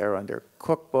book, they're under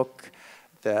cookbook,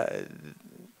 they're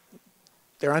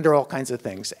under all kinds of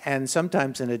things. And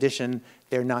sometimes, in addition,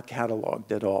 they're not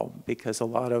cataloged at all because a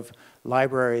lot of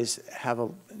libraries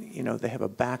have they have a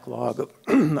backlog of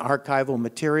archival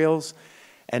materials.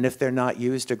 And if they're not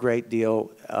used a great deal,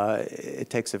 it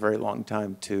takes a very long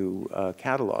time to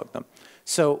catalog them.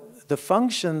 So the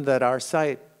function that our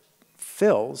site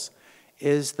fills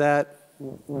is that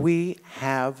we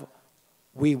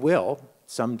will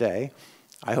someday,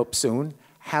 I hope soon,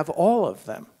 have all of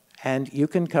them. And you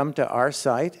can come to our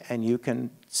site and you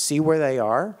can see where they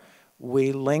are.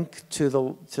 We link to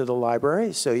the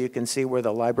library, so you can see where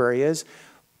the library is.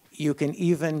 You can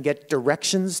even get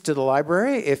directions to the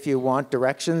library if you want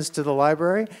directions to the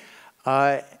library.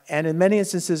 And in many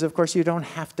instances, of course, you don't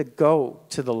have to go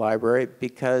to the library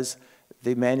because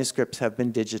the manuscripts have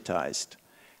been digitized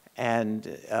and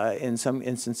in some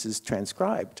instances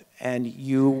transcribed. And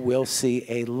you will see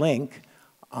a link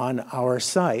on our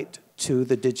site to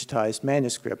the digitized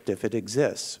manuscript if it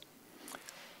exists.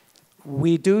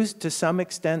 We do, to some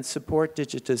extent, support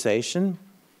digitization.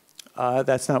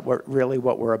 That's not really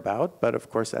what we're about, but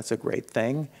of course that's a great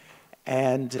thing.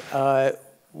 And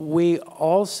we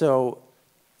also,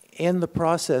 in the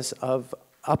process of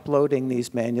uploading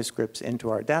these manuscripts into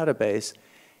our database,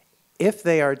 if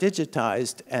they are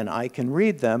digitized and I can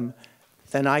read them,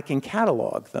 then I can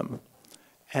catalog them.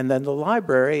 And then the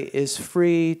library is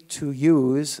free to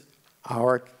use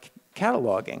our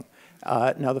cataloging.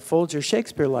 Now, the Folger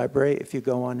Shakespeare Library, if you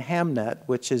go on Hamnet,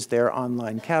 which is their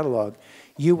online catalog,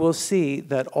 you will see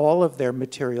that all of their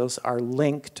materials are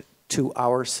linked to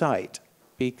our site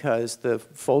because the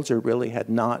Folger really had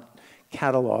not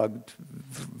cataloged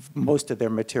most of their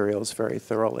materials very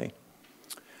thoroughly.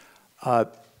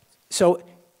 So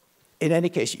in any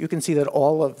case, you can see that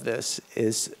all of this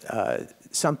is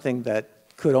something that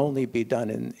could only be done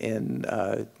in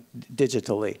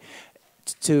digitally.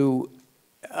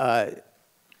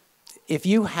 If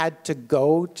you had to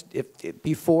go,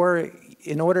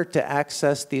 in order to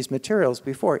access these materials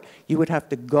before, you would have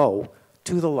to go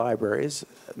to the libraries.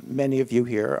 Many of you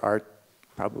here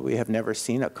probably have never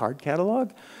seen a card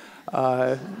catalog.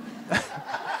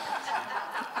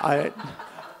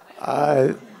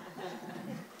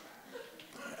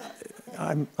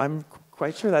 I'm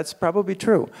quite sure that's probably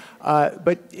true.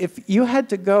 But if you had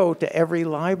to go to every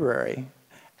library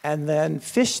and then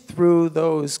fish through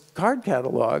those card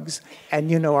catalogs, and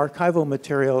archival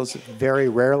materials very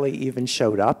rarely even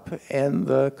showed up in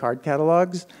the card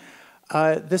catalogs,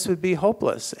 this would be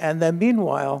hopeless. And then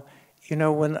meanwhile,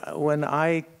 when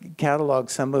I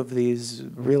catalog some of these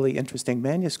really interesting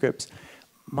manuscripts,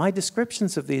 my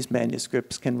descriptions of these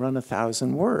manuscripts can run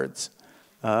 1,000 words.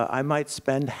 I might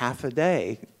spend half a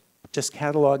day just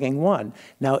cataloging one.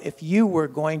 Now, if you were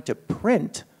going to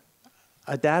print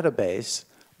a database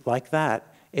like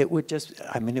that, it would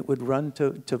it would run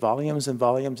to volumes and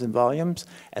volumes and volumes,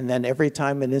 and then every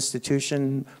time an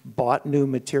institution bought new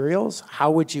materials,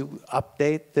 how would you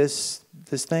update this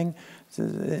thing? It's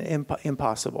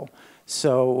impossible.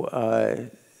 So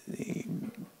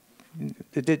in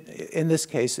this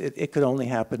case, it could only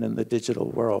happen in the digital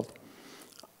world.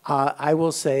 I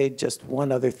will say just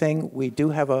one other thing. We do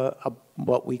have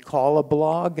what we call a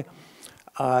blog.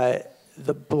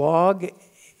 The blog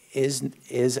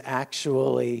is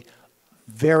actually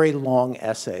very long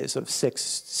essays of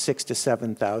 6,000 to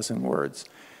 7,000 words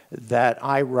that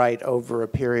I write over a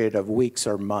period of weeks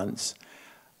or months.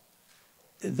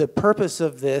 The purpose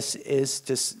of this is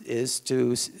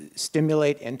to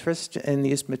stimulate interest in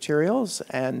these materials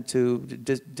and to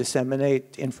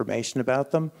disseminate information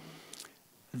about them.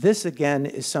 This, again,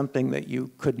 is something that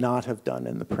you could not have done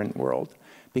in the print world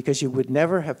because you would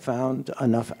never have found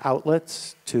enough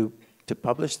outlets to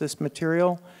publish this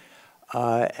material.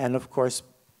 And of course,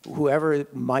 whoever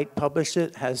might publish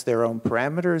it has their own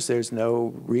parameters. There's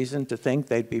no reason to think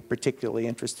they'd be particularly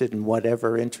interested in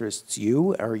whatever interests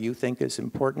you or you think is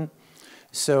important.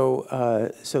 So,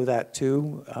 that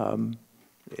too,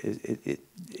 it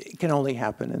can only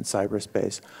happen in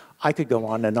cyberspace. I could go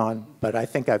on, but I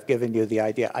think I've given you the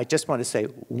idea. I just want to say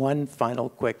one final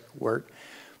quick word.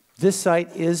 This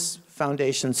site is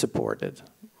foundation supported,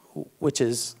 which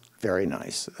is very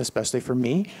nice, especially for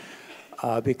me,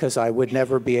 because I would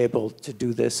never be able to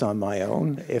do this on my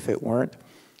own if it weren't.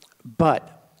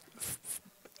 But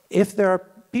if there are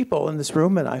people in this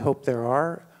room, and I hope there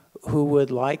are, who would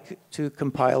like to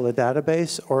compile a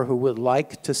database or who would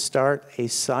like to start a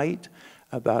site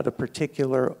about a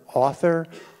particular author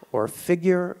or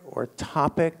figure or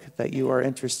topic that you are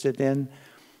interested in,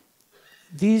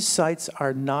 these sites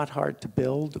are not hard to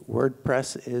build.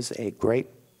 WordPress is a great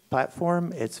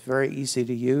platform. It's very easy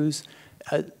to use.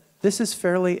 This is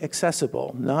fairly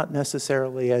accessible, not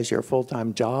necessarily as your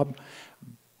full-time job,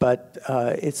 but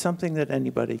it's something that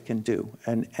anybody can do,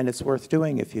 and it's worth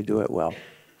doing if you do it well.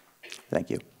 Thank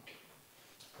you.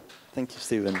 Thank you,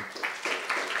 Stephen.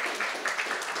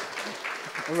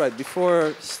 All right,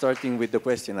 before starting with the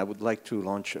question, I would like to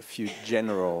launch a few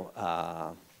general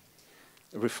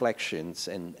reflections,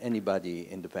 and anybody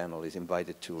in the panel is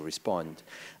invited to respond.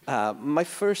 My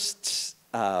first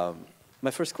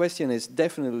question is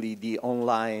definitely the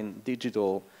online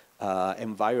digital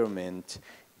environment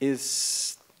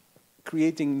is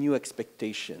creating new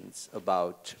expectations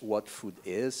about what food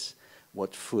is,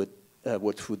 what food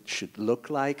should look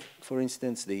like. For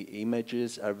instance, the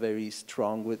images are very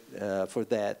strong for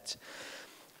that.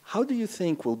 How do you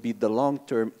think will be the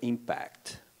long-term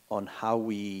impact on how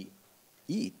we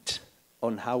eat,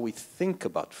 on how we think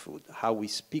about food, how we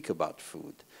speak about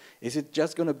food? Is it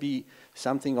just going to be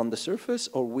something on the surface,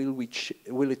 or will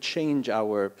it change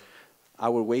our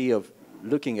way of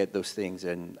looking at those things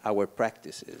and our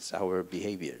practices, our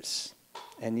behaviors?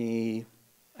 Any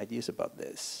ideas about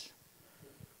this?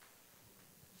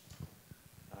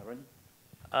 Aaron?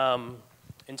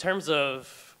 In terms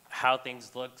of how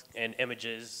things look in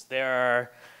images, there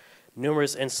are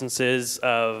numerous instances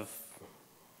of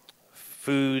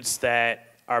foods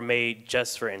that are made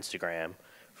just for Instagram,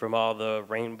 from all the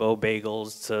rainbow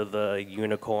bagels to the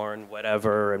unicorn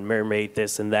whatever and mermaid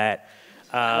this and that.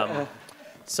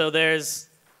 So there's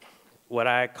what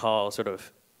I call sort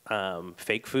of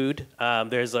fake food.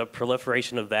 There's a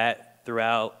proliferation of that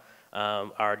throughout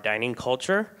our dining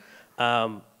culture,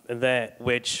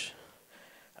 which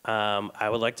I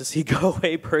would like to see go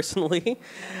away personally.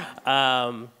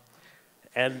 But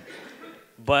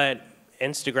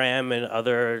Instagram and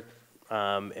other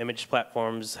image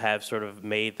platforms have sort of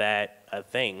made that a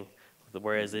thing,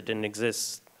 whereas it didn't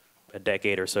exist a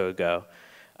decade or so ago.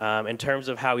 In terms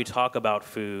of how we talk about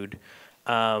food,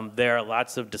 there are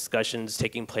lots of discussions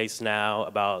taking place now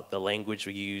about the language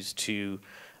we use to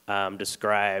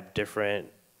describe different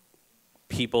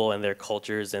people and their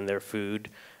cultures and their food.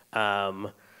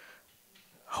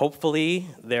 Hopefully,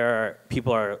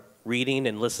 people are reading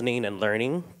and listening and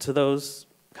learning to those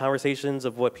conversations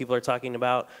of what people are talking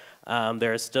about.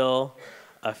 There are still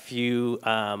a few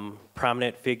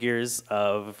prominent figures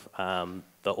of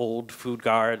the old food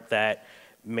guard that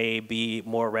may be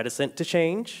more reticent to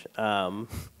change and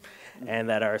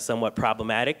that are somewhat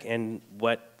problematic in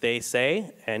what they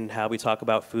say and how we talk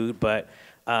about food. But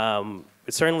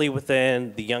certainly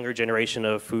within the younger generation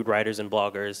of food writers and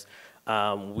bloggers,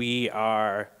 we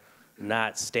are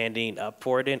not standing up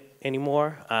for it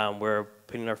anymore. We're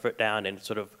putting our foot down and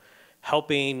sort of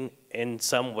helping in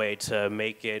some way to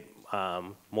make it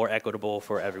more equitable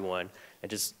for everyone,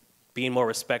 and just being more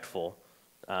respectful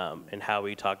in how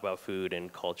we talk about food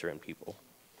and culture and people.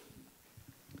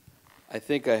 I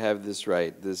think I have this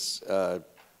right. This a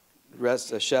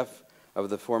chef of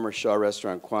the former Shaw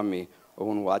restaurant, Kwame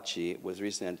Onwachi, was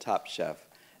recently on Top Chef,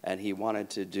 and he wanted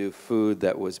to do food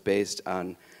that was based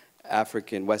on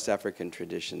West African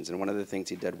traditions, and one of the things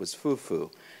he did was fufu.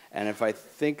 And if I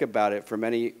think about it, for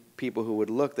many people who would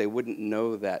look, they wouldn't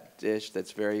know that dish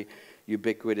that's very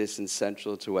ubiquitous and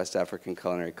central to West African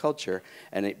culinary culture,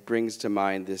 and it brings to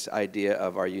mind this idea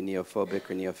of, are you neophobic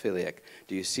or neophiliac?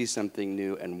 Do you see something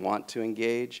new and want to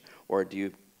engage, or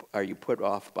are you put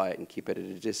off by it and keep it at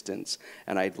a distance?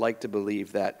 And I'd like to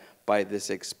believe that by this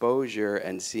exposure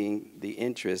and seeing the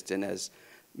interest, and as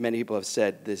many people have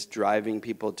said, this driving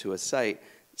people to a site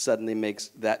suddenly makes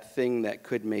that thing that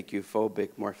could make you phobic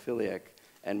more philiac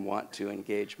and want to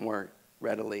engage more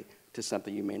readily to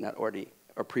something you may not already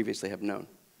or previously have known.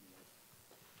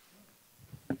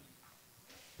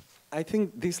 I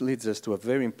think this leads us to a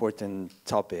very important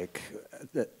topic,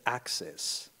 the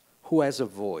access. Who has a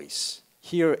voice?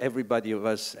 Here, everybody of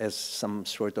us has some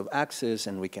sort of access,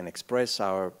 and we can express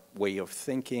our way of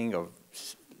thinking, of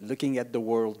looking at the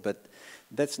world, but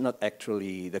that's not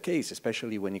actually the case,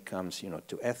 especially when it comes,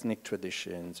 to ethnic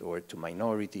traditions or to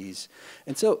minorities.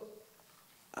 And so,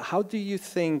 how do you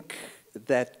think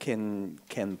that can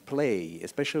play?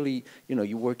 Especially,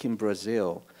 you work in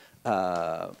Brazil.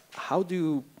 How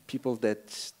do people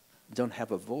that don't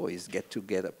have a voice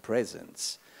get a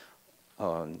presence,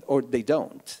 or they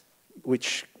don't,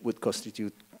 which would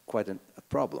constitute quite a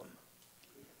problem?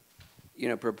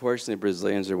 Proportionally,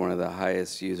 Brazilians are one of the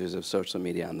highest users of social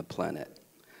media on the planet.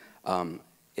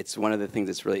 It's one of the things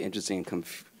that's really interesting and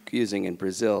confusing in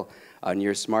Brazil. On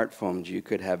your smartphones, you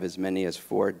could have as many as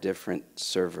 4 different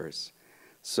servers.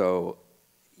 So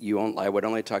I would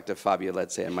only talk to Fabio,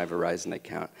 let's say, on my Verizon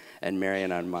account, and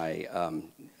Marion on my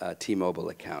T-Mobile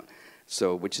account.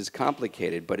 So, which is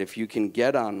complicated, but if you can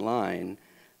get online,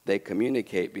 they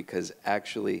communicate, because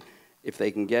actually, if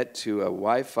they can get to a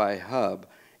Wi-Fi hub,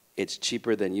 it's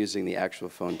cheaper than using the actual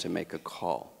phone to make a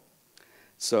call.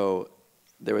 So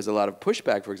there was a lot of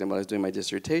pushback, for example, when I was doing my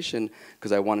dissertation,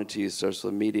 because I wanted to use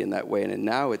social media in that way, and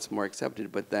now it's more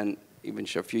accepted, but then even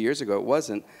a few years ago it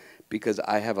wasn't, because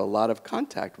I have a lot of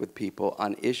contact with people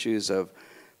on issues of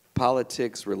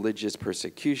politics, religious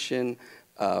persecution,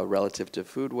 relative to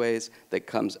foodways, that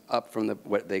comes up from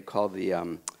what they call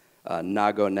the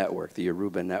Nago network, the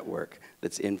Yoruba network,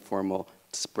 that's informal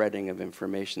spreading of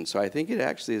information. So I think it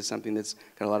actually is something that's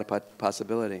got a lot of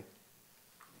possibility.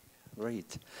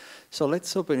 Great. So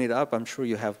let's open it up. I'm sure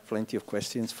you have plenty of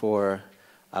questions for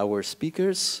our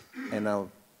speakers, and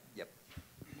I'll. Yep.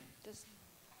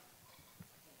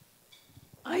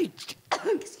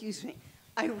 Excuse me.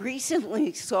 I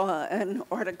recently saw an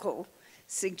article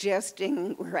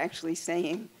suggesting, or actually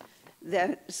saying,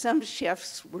 that some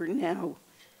chefs were now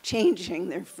changing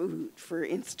their food for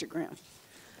Instagram.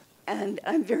 And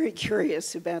I'm very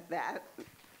curious about that,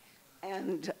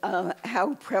 and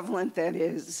how prevalent that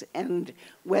is, and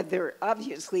whether,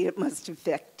 obviously, it must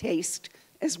affect taste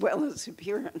as well as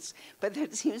appearance. But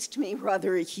that seems to me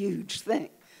rather a huge thing,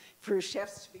 for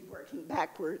chefs to be working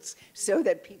backwards so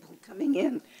that people coming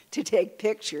in to take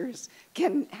pictures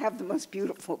can have the most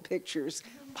beautiful pictures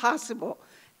possible.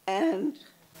 And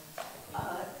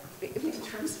in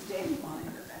terms of Danny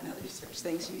Meyer and other such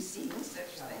things, you've seen such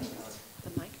things.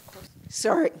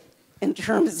 Sorry, in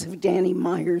terms of Danny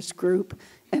Meyer's group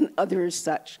and others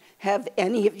such, have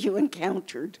any of you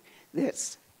encountered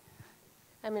this?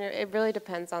 I mean, it really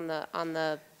depends on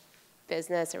the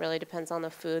business. It really depends on the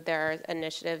food. There are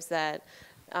initiatives that,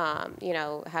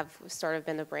 have sort of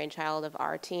been the brainchild of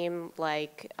our team.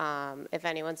 Like, if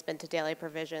anyone's been to Daily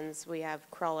Provisions, we have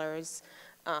crullers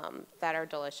that are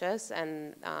delicious,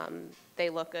 and they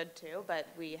look good too. But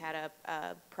we had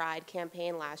a Pride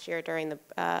campaign last year during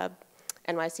the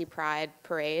NYC Pride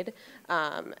Parade,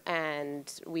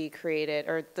 and we created,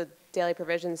 or the Daily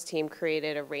Provisions team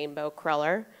created, a rainbow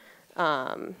cruller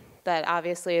that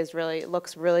obviously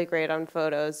looks really great on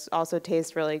photos, also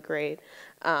tastes really great,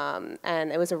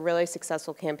 and it was a really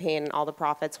successful campaign, and all the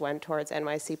profits went towards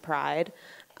NYC Pride.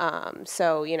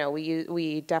 So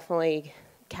we definitely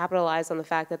capitalized on the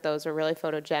fact that those are really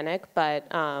photogenic,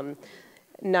 but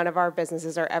none of our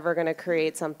businesses are ever going to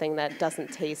create something that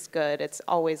doesn't taste good. It's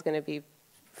always going to be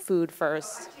food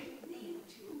first.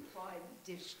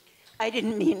 I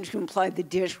didn't mean to imply the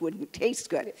dish wouldn't taste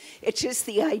good. It's just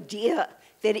the idea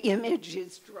that image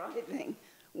is driving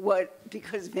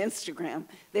because of Instagram,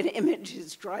 that image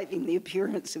is driving the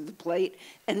appearance of the plate,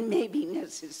 and maybe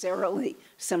necessarily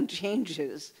some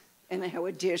changes in how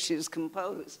a dish is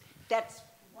composed. That's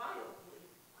wildly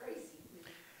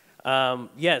crazy.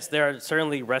 Yes, there are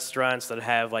certainly restaurants that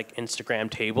have like Instagram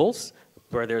tables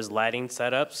where there's lighting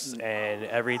setups and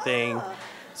everything,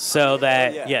 so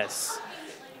that yes,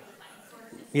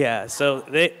 yeah. So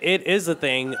it is a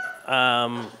thing,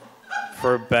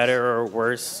 for better or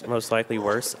worse, most likely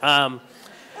worse.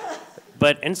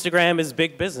 But Instagram is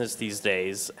big business these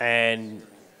days, and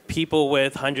people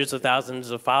with hundreds of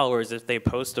thousands of followers, if they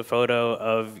post a photo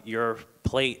of your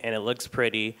plate and it looks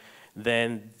pretty,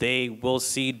 then they will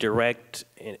see direct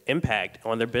impact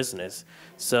on their business.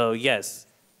 So yes,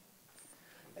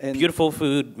 and beautiful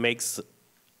food makes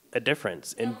a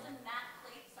difference. And matte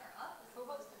plates are up as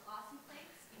opposed to glossy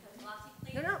plates, because glossy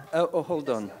plates. Oh, hold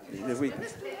on.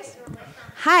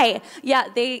 Hi. Yeah,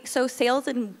 so sales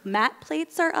in matte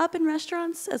plates are up in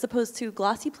restaurants as opposed to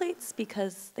glossy plates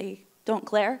because they don't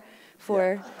glare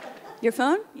for your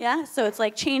phone. Yeah, so it's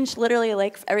like changed literally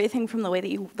like everything from the way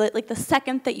that like the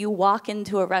second that you walk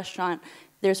into a restaurant,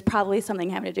 there's probably something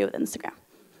having to do with Instagram.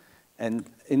 And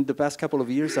in the past couple of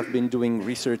years, I've been doing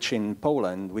research in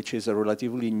Poland, which is a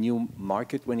relatively new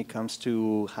market when it comes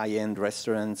to high-end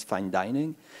restaurants, fine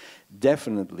dining.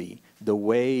 definitely the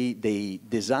way they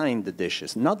design the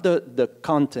dishes, not the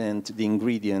content, the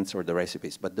ingredients, or the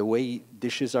recipes, but the way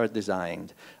dishes are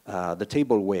designed, the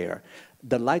tableware,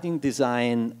 the lighting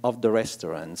design of the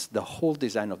restaurants, the whole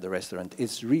design of the restaurant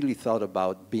is really thought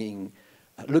about being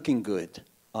looking good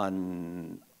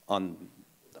on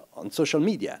social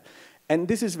media. And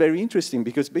this is very interesting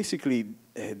because basically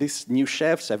these new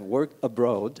chefs have worked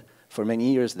abroad for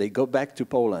many years. They go back to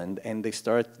Poland and they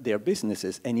start their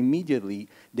businesses, and immediately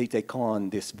they take on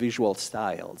these visual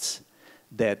styles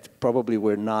that probably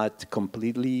were not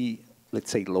completely,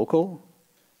 let's say, local,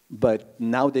 but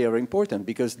now they are important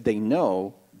because they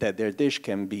know that their dish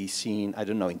can be seen, I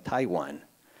don't know, in Taiwan.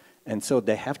 And so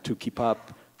they have to keep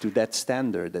up to that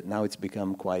standard that now it's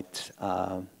become quite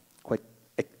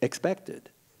expected.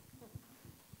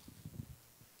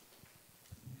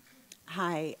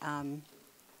 Hi.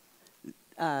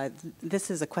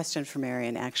 This is a question for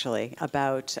Marion, actually,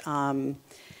 about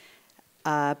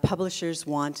publishers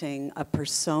wanting a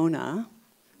persona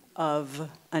of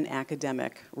an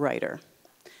academic writer.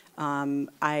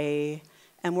 I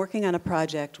am working on a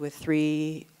project with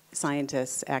 3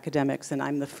 scientists, academics, and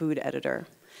I'm the food editor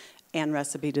and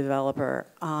recipe developer.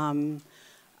 An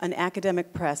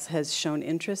academic press has shown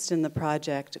interest in the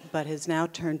project, but has now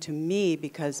turned to me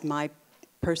because my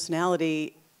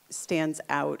personality stands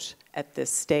out at this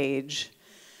stage.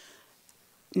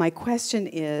 My question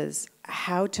is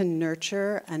how to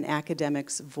nurture an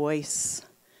academic's voice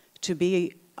to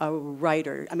be a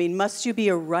writer. I mean, must you be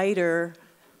a writer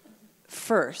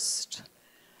first?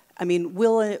 I mean,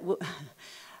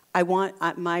 I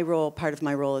want my role, part of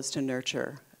my role is to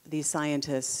nurture these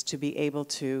scientists to be able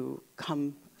to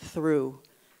come through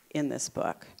in this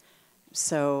book.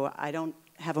 So I don't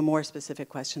have a more specific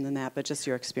question than that, but just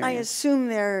your experience. I assume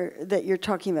that you're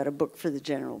talking about a book for the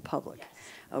general public. Yes.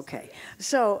 Okay.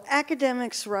 So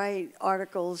academics write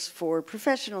articles for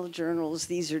professional journals.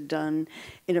 These are done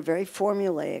in a very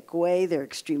formulaic way. They're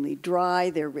extremely dry.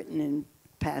 They're written in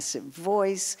passive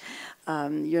voice.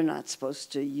 You're not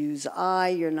supposed to use I.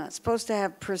 You're not supposed to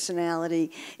have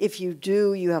personality. If you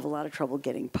do, you have a lot of trouble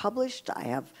getting published.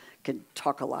 Can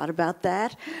talk a lot about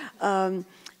that. And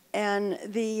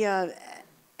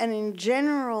in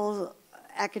general,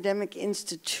 academic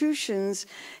institutions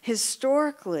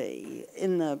historically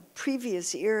in the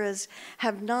previous eras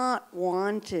have not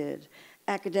wanted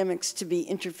academics to be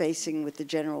interfacing with the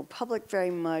general public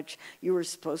very much. You were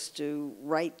supposed to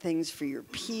write things for your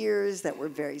peers that were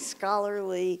very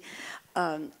scholarly.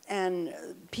 And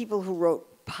people who wrote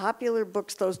popular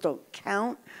books, those don't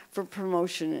count for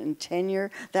promotion and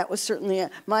tenure. That was certainly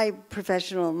my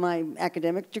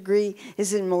academic degree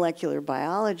is in molecular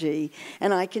biology,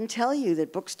 and I can tell you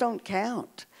that books don't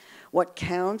count. What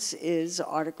counts is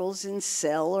articles in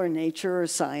Cell or Nature or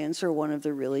Science or one of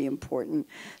the really important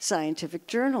scientific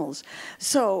journals.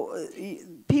 So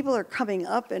people are coming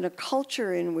up in a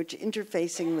culture in which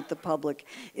interfacing with the public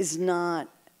is not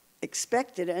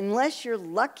expected unless you're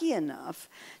lucky enough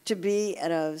to be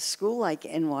at a school like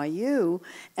NYU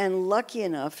and lucky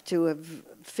enough to have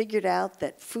figured out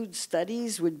that food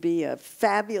studies would be a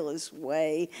fabulous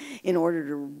way in order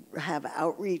to have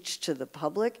outreach to the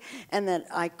public, and that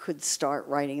I could start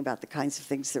writing about the kinds of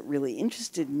things that really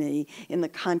interested me in the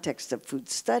context of food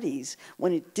studies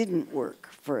when it didn't work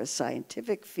for a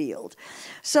scientific field.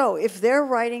 So if they're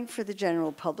writing for the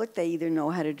general public, they either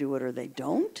know how to do it or they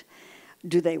don't.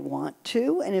 Do they want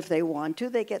to? And if they want to,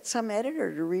 they get some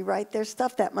editor to rewrite their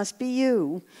stuff. That must be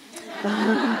you.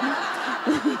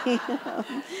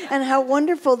 And how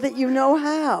wonderful that you know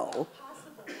how.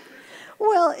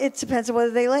 Well, it depends on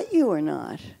whether they let you or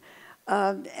not.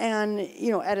 And,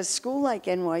 at a school like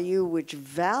NYU, which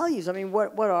values, I mean,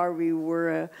 what are we?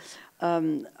 We're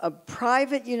a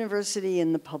private university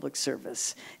in the public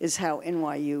service is how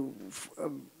NYU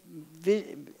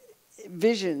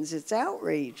visions its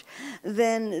outreach.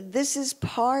 Then this is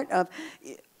part of,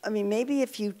 maybe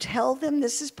if you tell them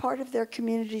this is part of their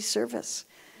community service.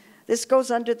 This goes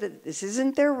under this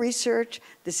isn't their research,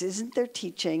 this isn't their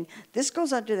teaching, this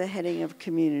goes under the heading of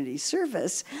community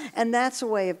service, and that's a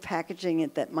way of packaging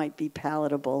it that might be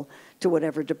palatable to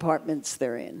whatever departments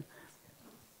they're in.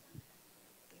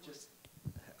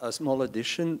 A small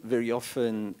addition, very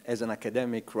often as an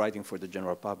academic writing for the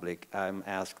general public, I'm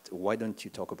asked, why don't you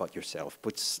talk about yourself,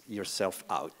 put yourself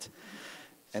out?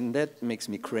 And that makes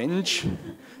me cringe.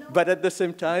 But at the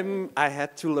same time, I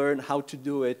had to learn how to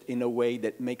do it in a way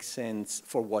that makes sense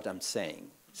for what I'm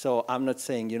saying. So I'm not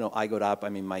saying, I got up,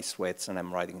 I'm in my sweats and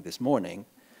I'm writing this morning,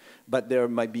 but there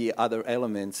might be other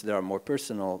elements that are more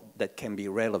personal that can be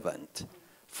relevant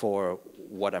for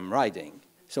what I'm writing.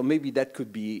 So maybe that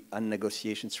could be a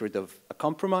negotiation, sort of a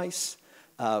compromise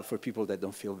for people that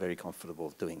don't feel very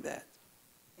comfortable doing that.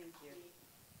 Thank you.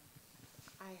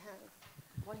 I have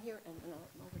one here and then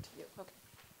over to you. Okay.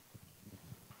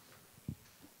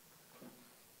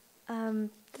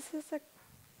 This is a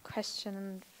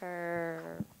question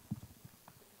for,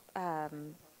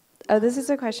 this is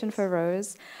a question for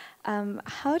Rose.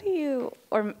 How do you,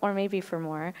 or maybe for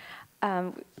more,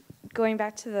 going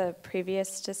back to the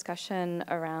previous discussion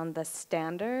around the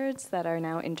standards that are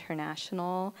now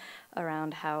international,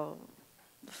 around how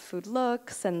food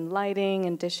looks and lighting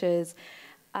and dishes,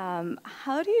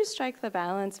 how do you strike the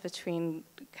balance between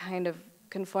kind of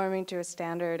conforming to a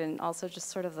standard and also just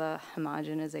sort of the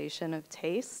homogenization of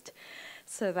taste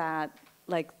so that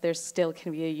like there still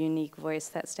can be a unique voice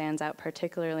that stands out,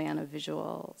 particularly on a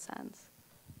visual sense?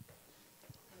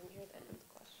 I didn't hear the end of the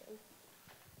question.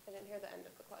 I didn't hear the end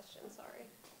of the question, sorry.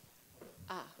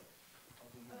 Ah.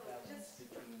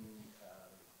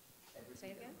 Say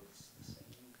it again?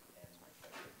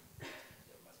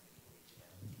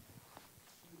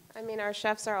 I mean, our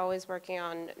chefs are always working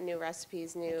on new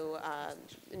recipes, new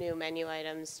menu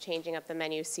items, changing up the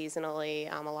menu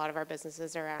seasonally. A lot of our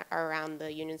businesses are around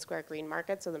the Union Square Green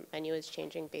Market, so the menu is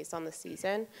changing based on the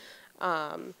season.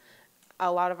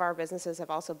 A lot of our businesses have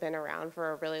also been around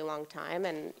for a really long time,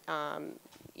 and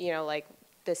you know, like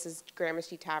this is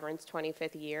Gramercy Tavern's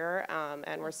 25th year,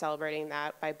 and we're celebrating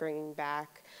that by bringing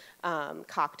back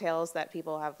cocktails that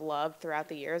people have loved throughout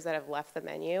the years that have left the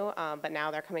menu, but now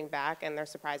they're coming back and they're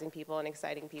surprising people and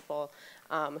exciting people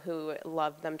who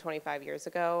loved them 25 years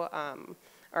ago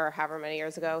or however many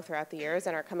years ago throughout the years,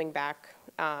 and are coming back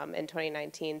in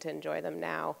 2019 to enjoy them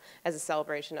now as a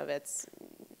celebration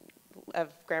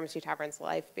of Gramercy Tavern's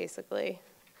life, basically.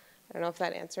 I don't know if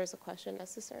that answers the question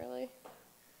necessarily.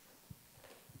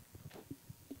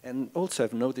 And also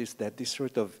I've noticed that this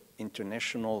sort of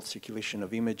international circulation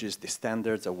of images, the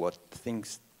standards of what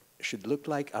things should look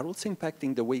like, are also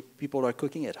impacting the way people are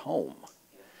cooking at home.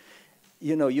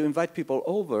 You know, you invite people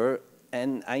over,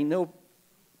 and I know,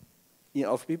 you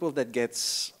know, of people that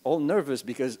gets all nervous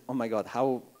because, oh my God,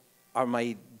 how are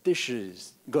my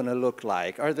dishes gonna look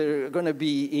like? Are there gonna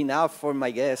be enough for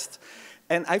my guests?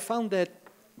 And I found that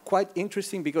quite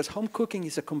interesting because home cooking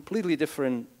is a completely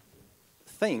different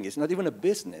thing. It's not even a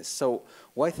business. So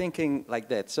why thinking like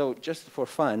that? So just for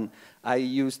fun, I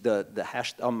use the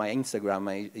hashtag on my Instagram.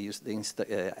 I use the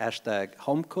hashtag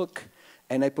homecook,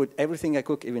 and I put everything I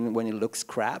cook, even when it looks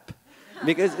crap,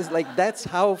 because it's like that's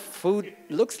how food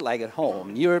looks like at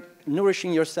home. You're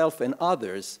nourishing yourself and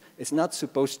others. It's not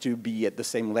supposed to be at the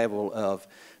same level of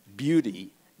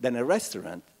beauty than a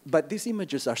restaurant. But these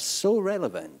images are so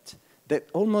relevant that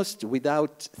almost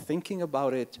without thinking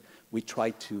about it, we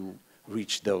try to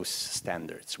reach those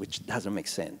standards, which doesn't make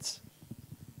sense.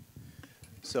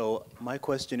 So my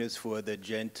question is for the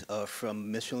gent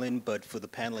from Michelin, but for the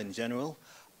panel in general.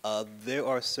 There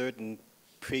are certain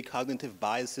precognitive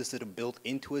biases that are built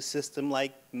into a system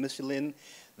like Michelin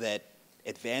that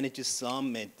advantages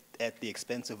some at the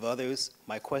expense of others.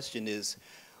 My question is,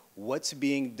 what's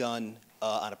being done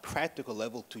on a practical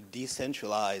level to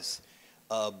decentralize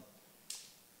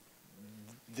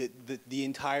the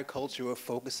entire culture of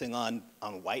focusing on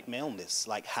white maleness?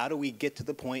 Like, how do we get to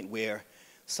the point where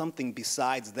something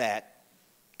besides that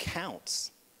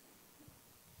counts?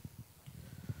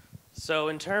 So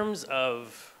in terms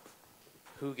of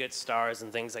who gets stars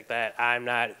and things like that, I'm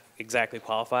not exactly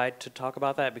qualified to talk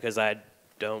about that because I'm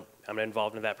not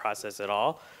involved in that process at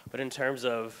all. But in terms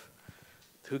of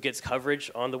who gets coverage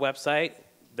on the website,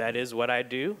 that is what I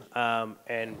do.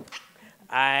 And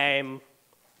I'm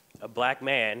a black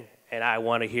man, and I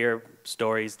want to hear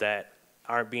stories that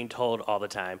aren't being told all the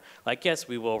time. Like, yes,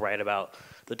 we will write about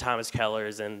the Thomas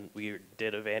Kellers, and we're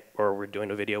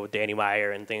doing a video with Danny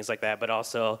Meyer and things like that, but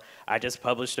also I just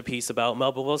published a piece about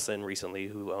Melba Wilson recently,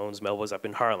 who owns Melba's up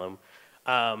in Harlem.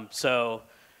 So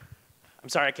I'm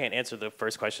sorry I can't answer the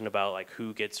first question about like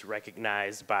who gets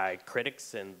recognized by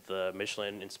critics and the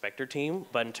Michelin inspector team,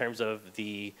 but in terms of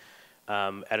the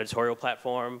editorial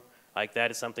platform, like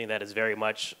that is something that is very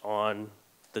much on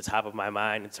the top of my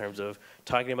mind in terms of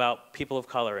talking about people of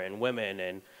color and women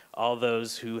and all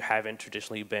those who haven't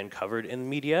traditionally been covered in the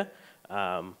media.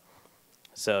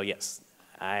 So yes,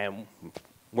 I am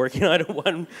working on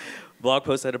one blog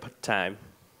post at a time.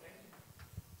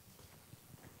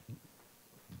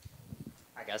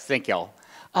 Hi guys, thank y'all.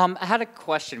 I had a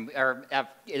question,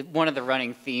 one of the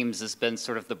running themes has been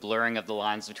sort of the blurring of the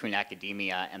lines between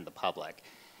academia and the public.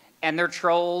 And they're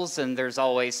trolls, and there's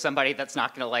always somebody that's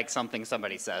not going to like something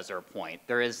somebody says or a point.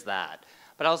 There is that.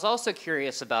 But I was also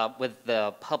curious about, with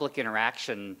the public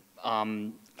interaction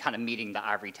kind of meeting the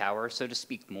ivory tower, so to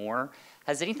speak, more.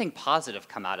 Has anything positive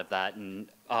come out of that in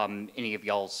any of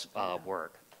y'all's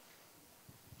work?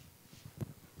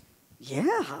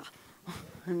 Yeah.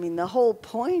 I mean, the whole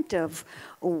point of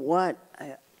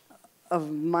of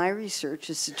my research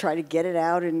is to try to get it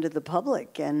out into the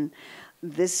public, and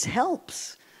this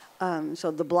helps.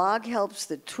 So the blog helps,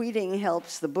 the tweeting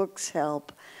helps, the books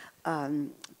help.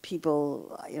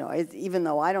 People, you know, even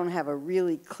though I don't have a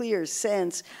really clear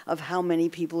sense of how many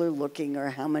people are looking or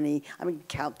how many, I mean,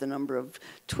 count the number of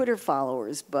Twitter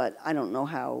followers, but I don't know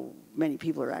how many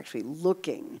people are actually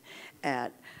looking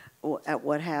at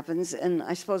what happens, and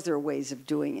I suppose there are ways of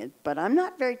doing it, but I'm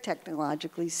not very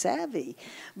technologically savvy.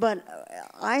 But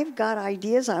I've got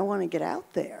ideas I want to get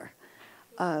out there.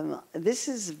 This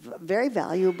is very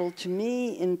valuable to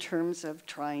me in terms of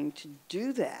trying to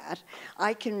do that.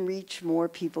 I can reach more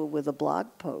people with a blog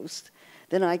post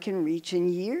than I can reach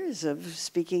in years of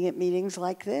speaking at meetings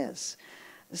like this.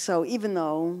 So even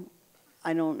though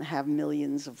I don't have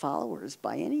millions of followers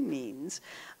by any means,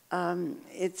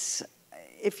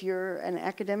 if you're an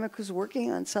academic who's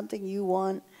working on something you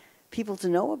want people to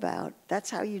know about, that's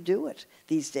how you do it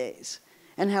these days.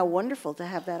 And how wonderful to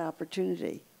have that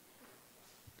opportunity.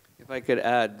 If I could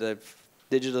add, the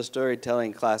digital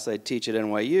storytelling class I teach at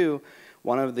NYU,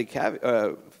 one of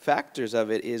the factors of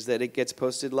it is that it gets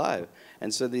posted live.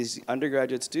 And so these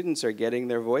undergraduate students are getting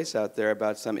their voice out there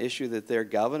about some issue that they're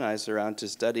galvanized around to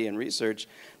study and research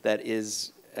that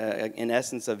is, in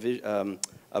essence, a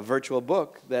virtual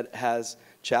book that has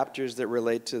chapters that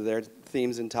relate to their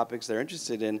themes and topics they're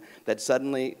interested in, that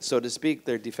suddenly, so to speak,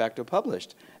 they're de facto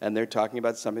published. And they're talking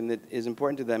about something that is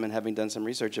important to them and having done some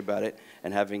research about it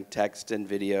and having text and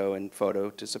video and photo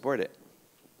to support it.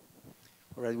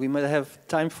 All right, we might have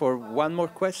time for one more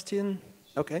question.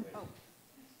 Okay.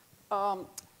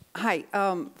 Hi,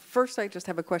 first I just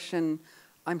have a question.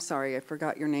 I'm sorry, I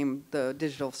forgot your name, the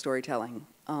digital storytelling.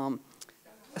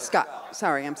 Scott,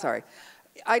 sorry, I'm sorry.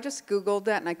 I just Googled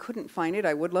that and I couldn't find it.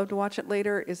 I would love to watch it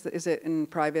later. Is it in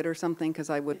private or something? Because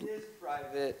I would. It is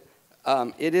private.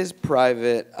 It is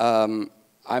private.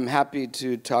 I'm happy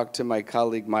to talk to my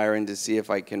colleague Marion to see if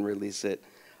I can release it.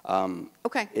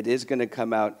 Okay. It is going to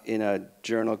come out in a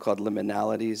journal called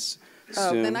Liminalities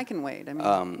soon. Then I can wait. I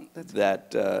mean,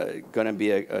 that's going to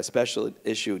be a special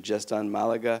issue just on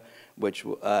Malaga, which,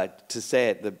 to say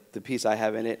it, the piece I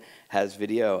have in it has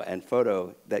video and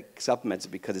photo that supplements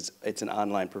it because it's an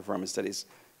online performance studies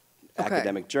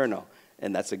academic journal,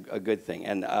 and that's a good thing.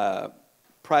 And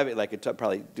privately, I could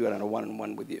probably do it on a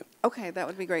one-on-one with you. Okay, that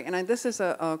would be great. And this is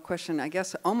a question, I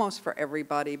guess, almost for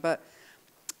everybody, but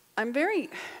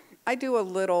I do a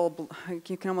little,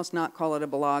 you can almost not call it a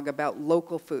blog, about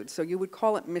local food. So you would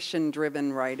call it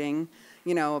mission-driven writing,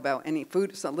 you know, about any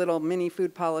food, so little mini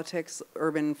food politics,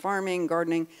 urban farming,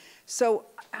 gardening. So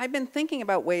I've been thinking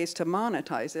about ways to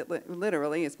monetize it,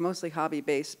 literally. It's mostly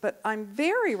hobby-based, but I'm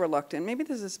very reluctant, maybe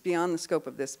this is beyond the scope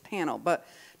of this panel, but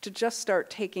to just start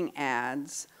taking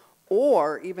ads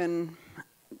or even,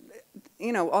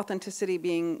 you know, authenticity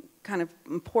being kind of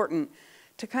important,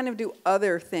 to kind of do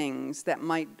other things that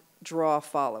might draw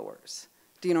followers.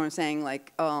 Do you know what I'm saying?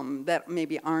 Like that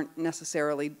maybe aren't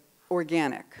necessarily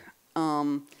organic.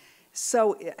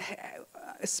 So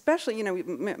especially, you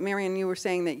know, Marion, you were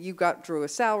saying that you drew a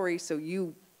salary, so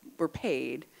you were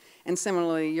paid. And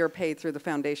similarly, you're paid through the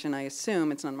foundation, I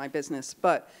assume. It's none of my business.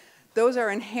 But those are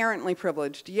inherently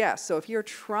privileged, yes. So if you're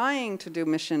trying to do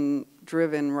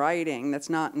mission-driven writing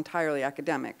that's not entirely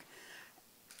academic,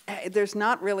 there's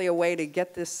not really a way to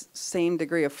get this same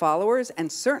degree of followers,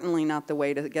 and certainly not the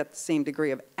way to get the same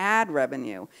degree of ad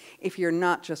revenue if you're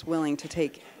not just willing to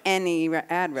take any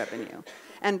ad revenue.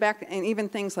 And even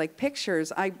things like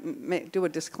pictures, I do a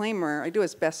disclaimer, I do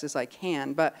as best as I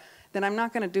can, but then I'm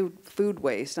not going to do food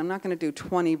waste. I'm not going to do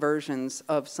 20 versions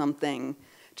of something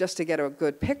just to get a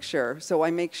good picture. So I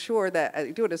make sure that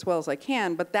I do it as well as I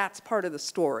can, but that's part of the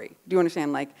story. Do you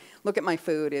understand? Like, look at my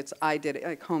food, I did it,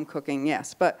 like home cooking,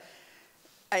 yes. But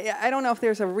I don't know if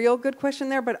there's a real good question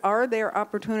there, but are there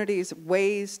opportunities,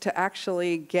 ways to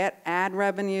actually get ad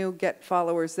revenue, get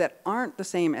followers that aren't the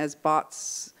same as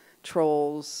bots,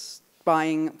 trolls,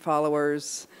 buying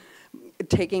followers,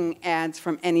 taking ads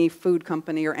from any food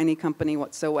company or any company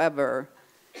whatsoever?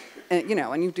 And, you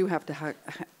know, and you do have to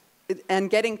and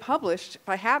getting published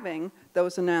by having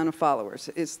those amount of followers.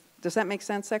 Does that make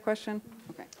sense, that question?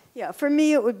 Okay. Yeah, for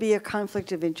me it would be a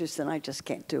conflict of interest and I just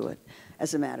can't do it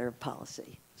as a matter of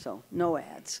policy. So no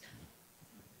ads.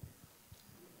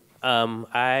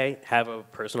 I have a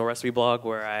personal recipe blog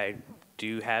where I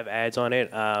do have ads on it,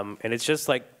 and it's just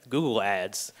like Google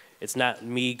ads. it's not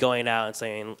me going out and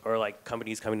saying, or like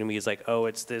companies coming to me is like, oh,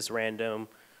 it's this random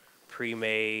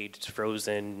pre-made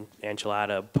frozen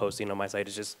enchilada posting on my site.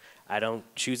 It's just, I don't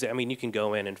choose it. I mean, you can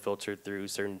go in and filter through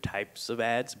certain types of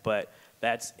ads, but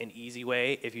that's an easy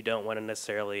way if you don't want to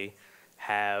necessarily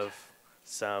have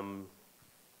some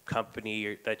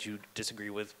company that you disagree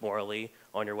with morally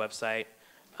on your website.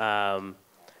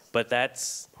 But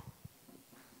that's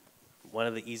one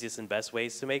of the easiest and best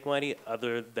ways to make money,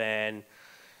 other than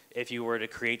if you were to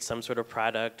create some sort of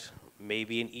product,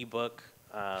 maybe an ebook.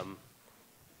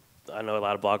 I know a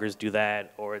lot of bloggers do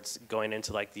that, or it's going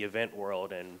into like the event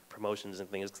world and promotions and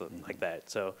things like that.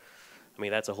 So, I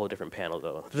mean, that's a whole different panel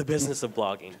though, the business of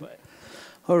blogging. But.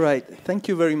 All right, thank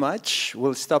you very much.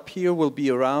 We'll stop here. We'll be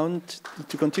around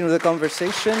to continue the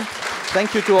conversation.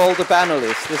 Thank you to all the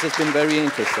panelists. This has been very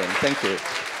interesting. Thank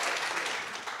you.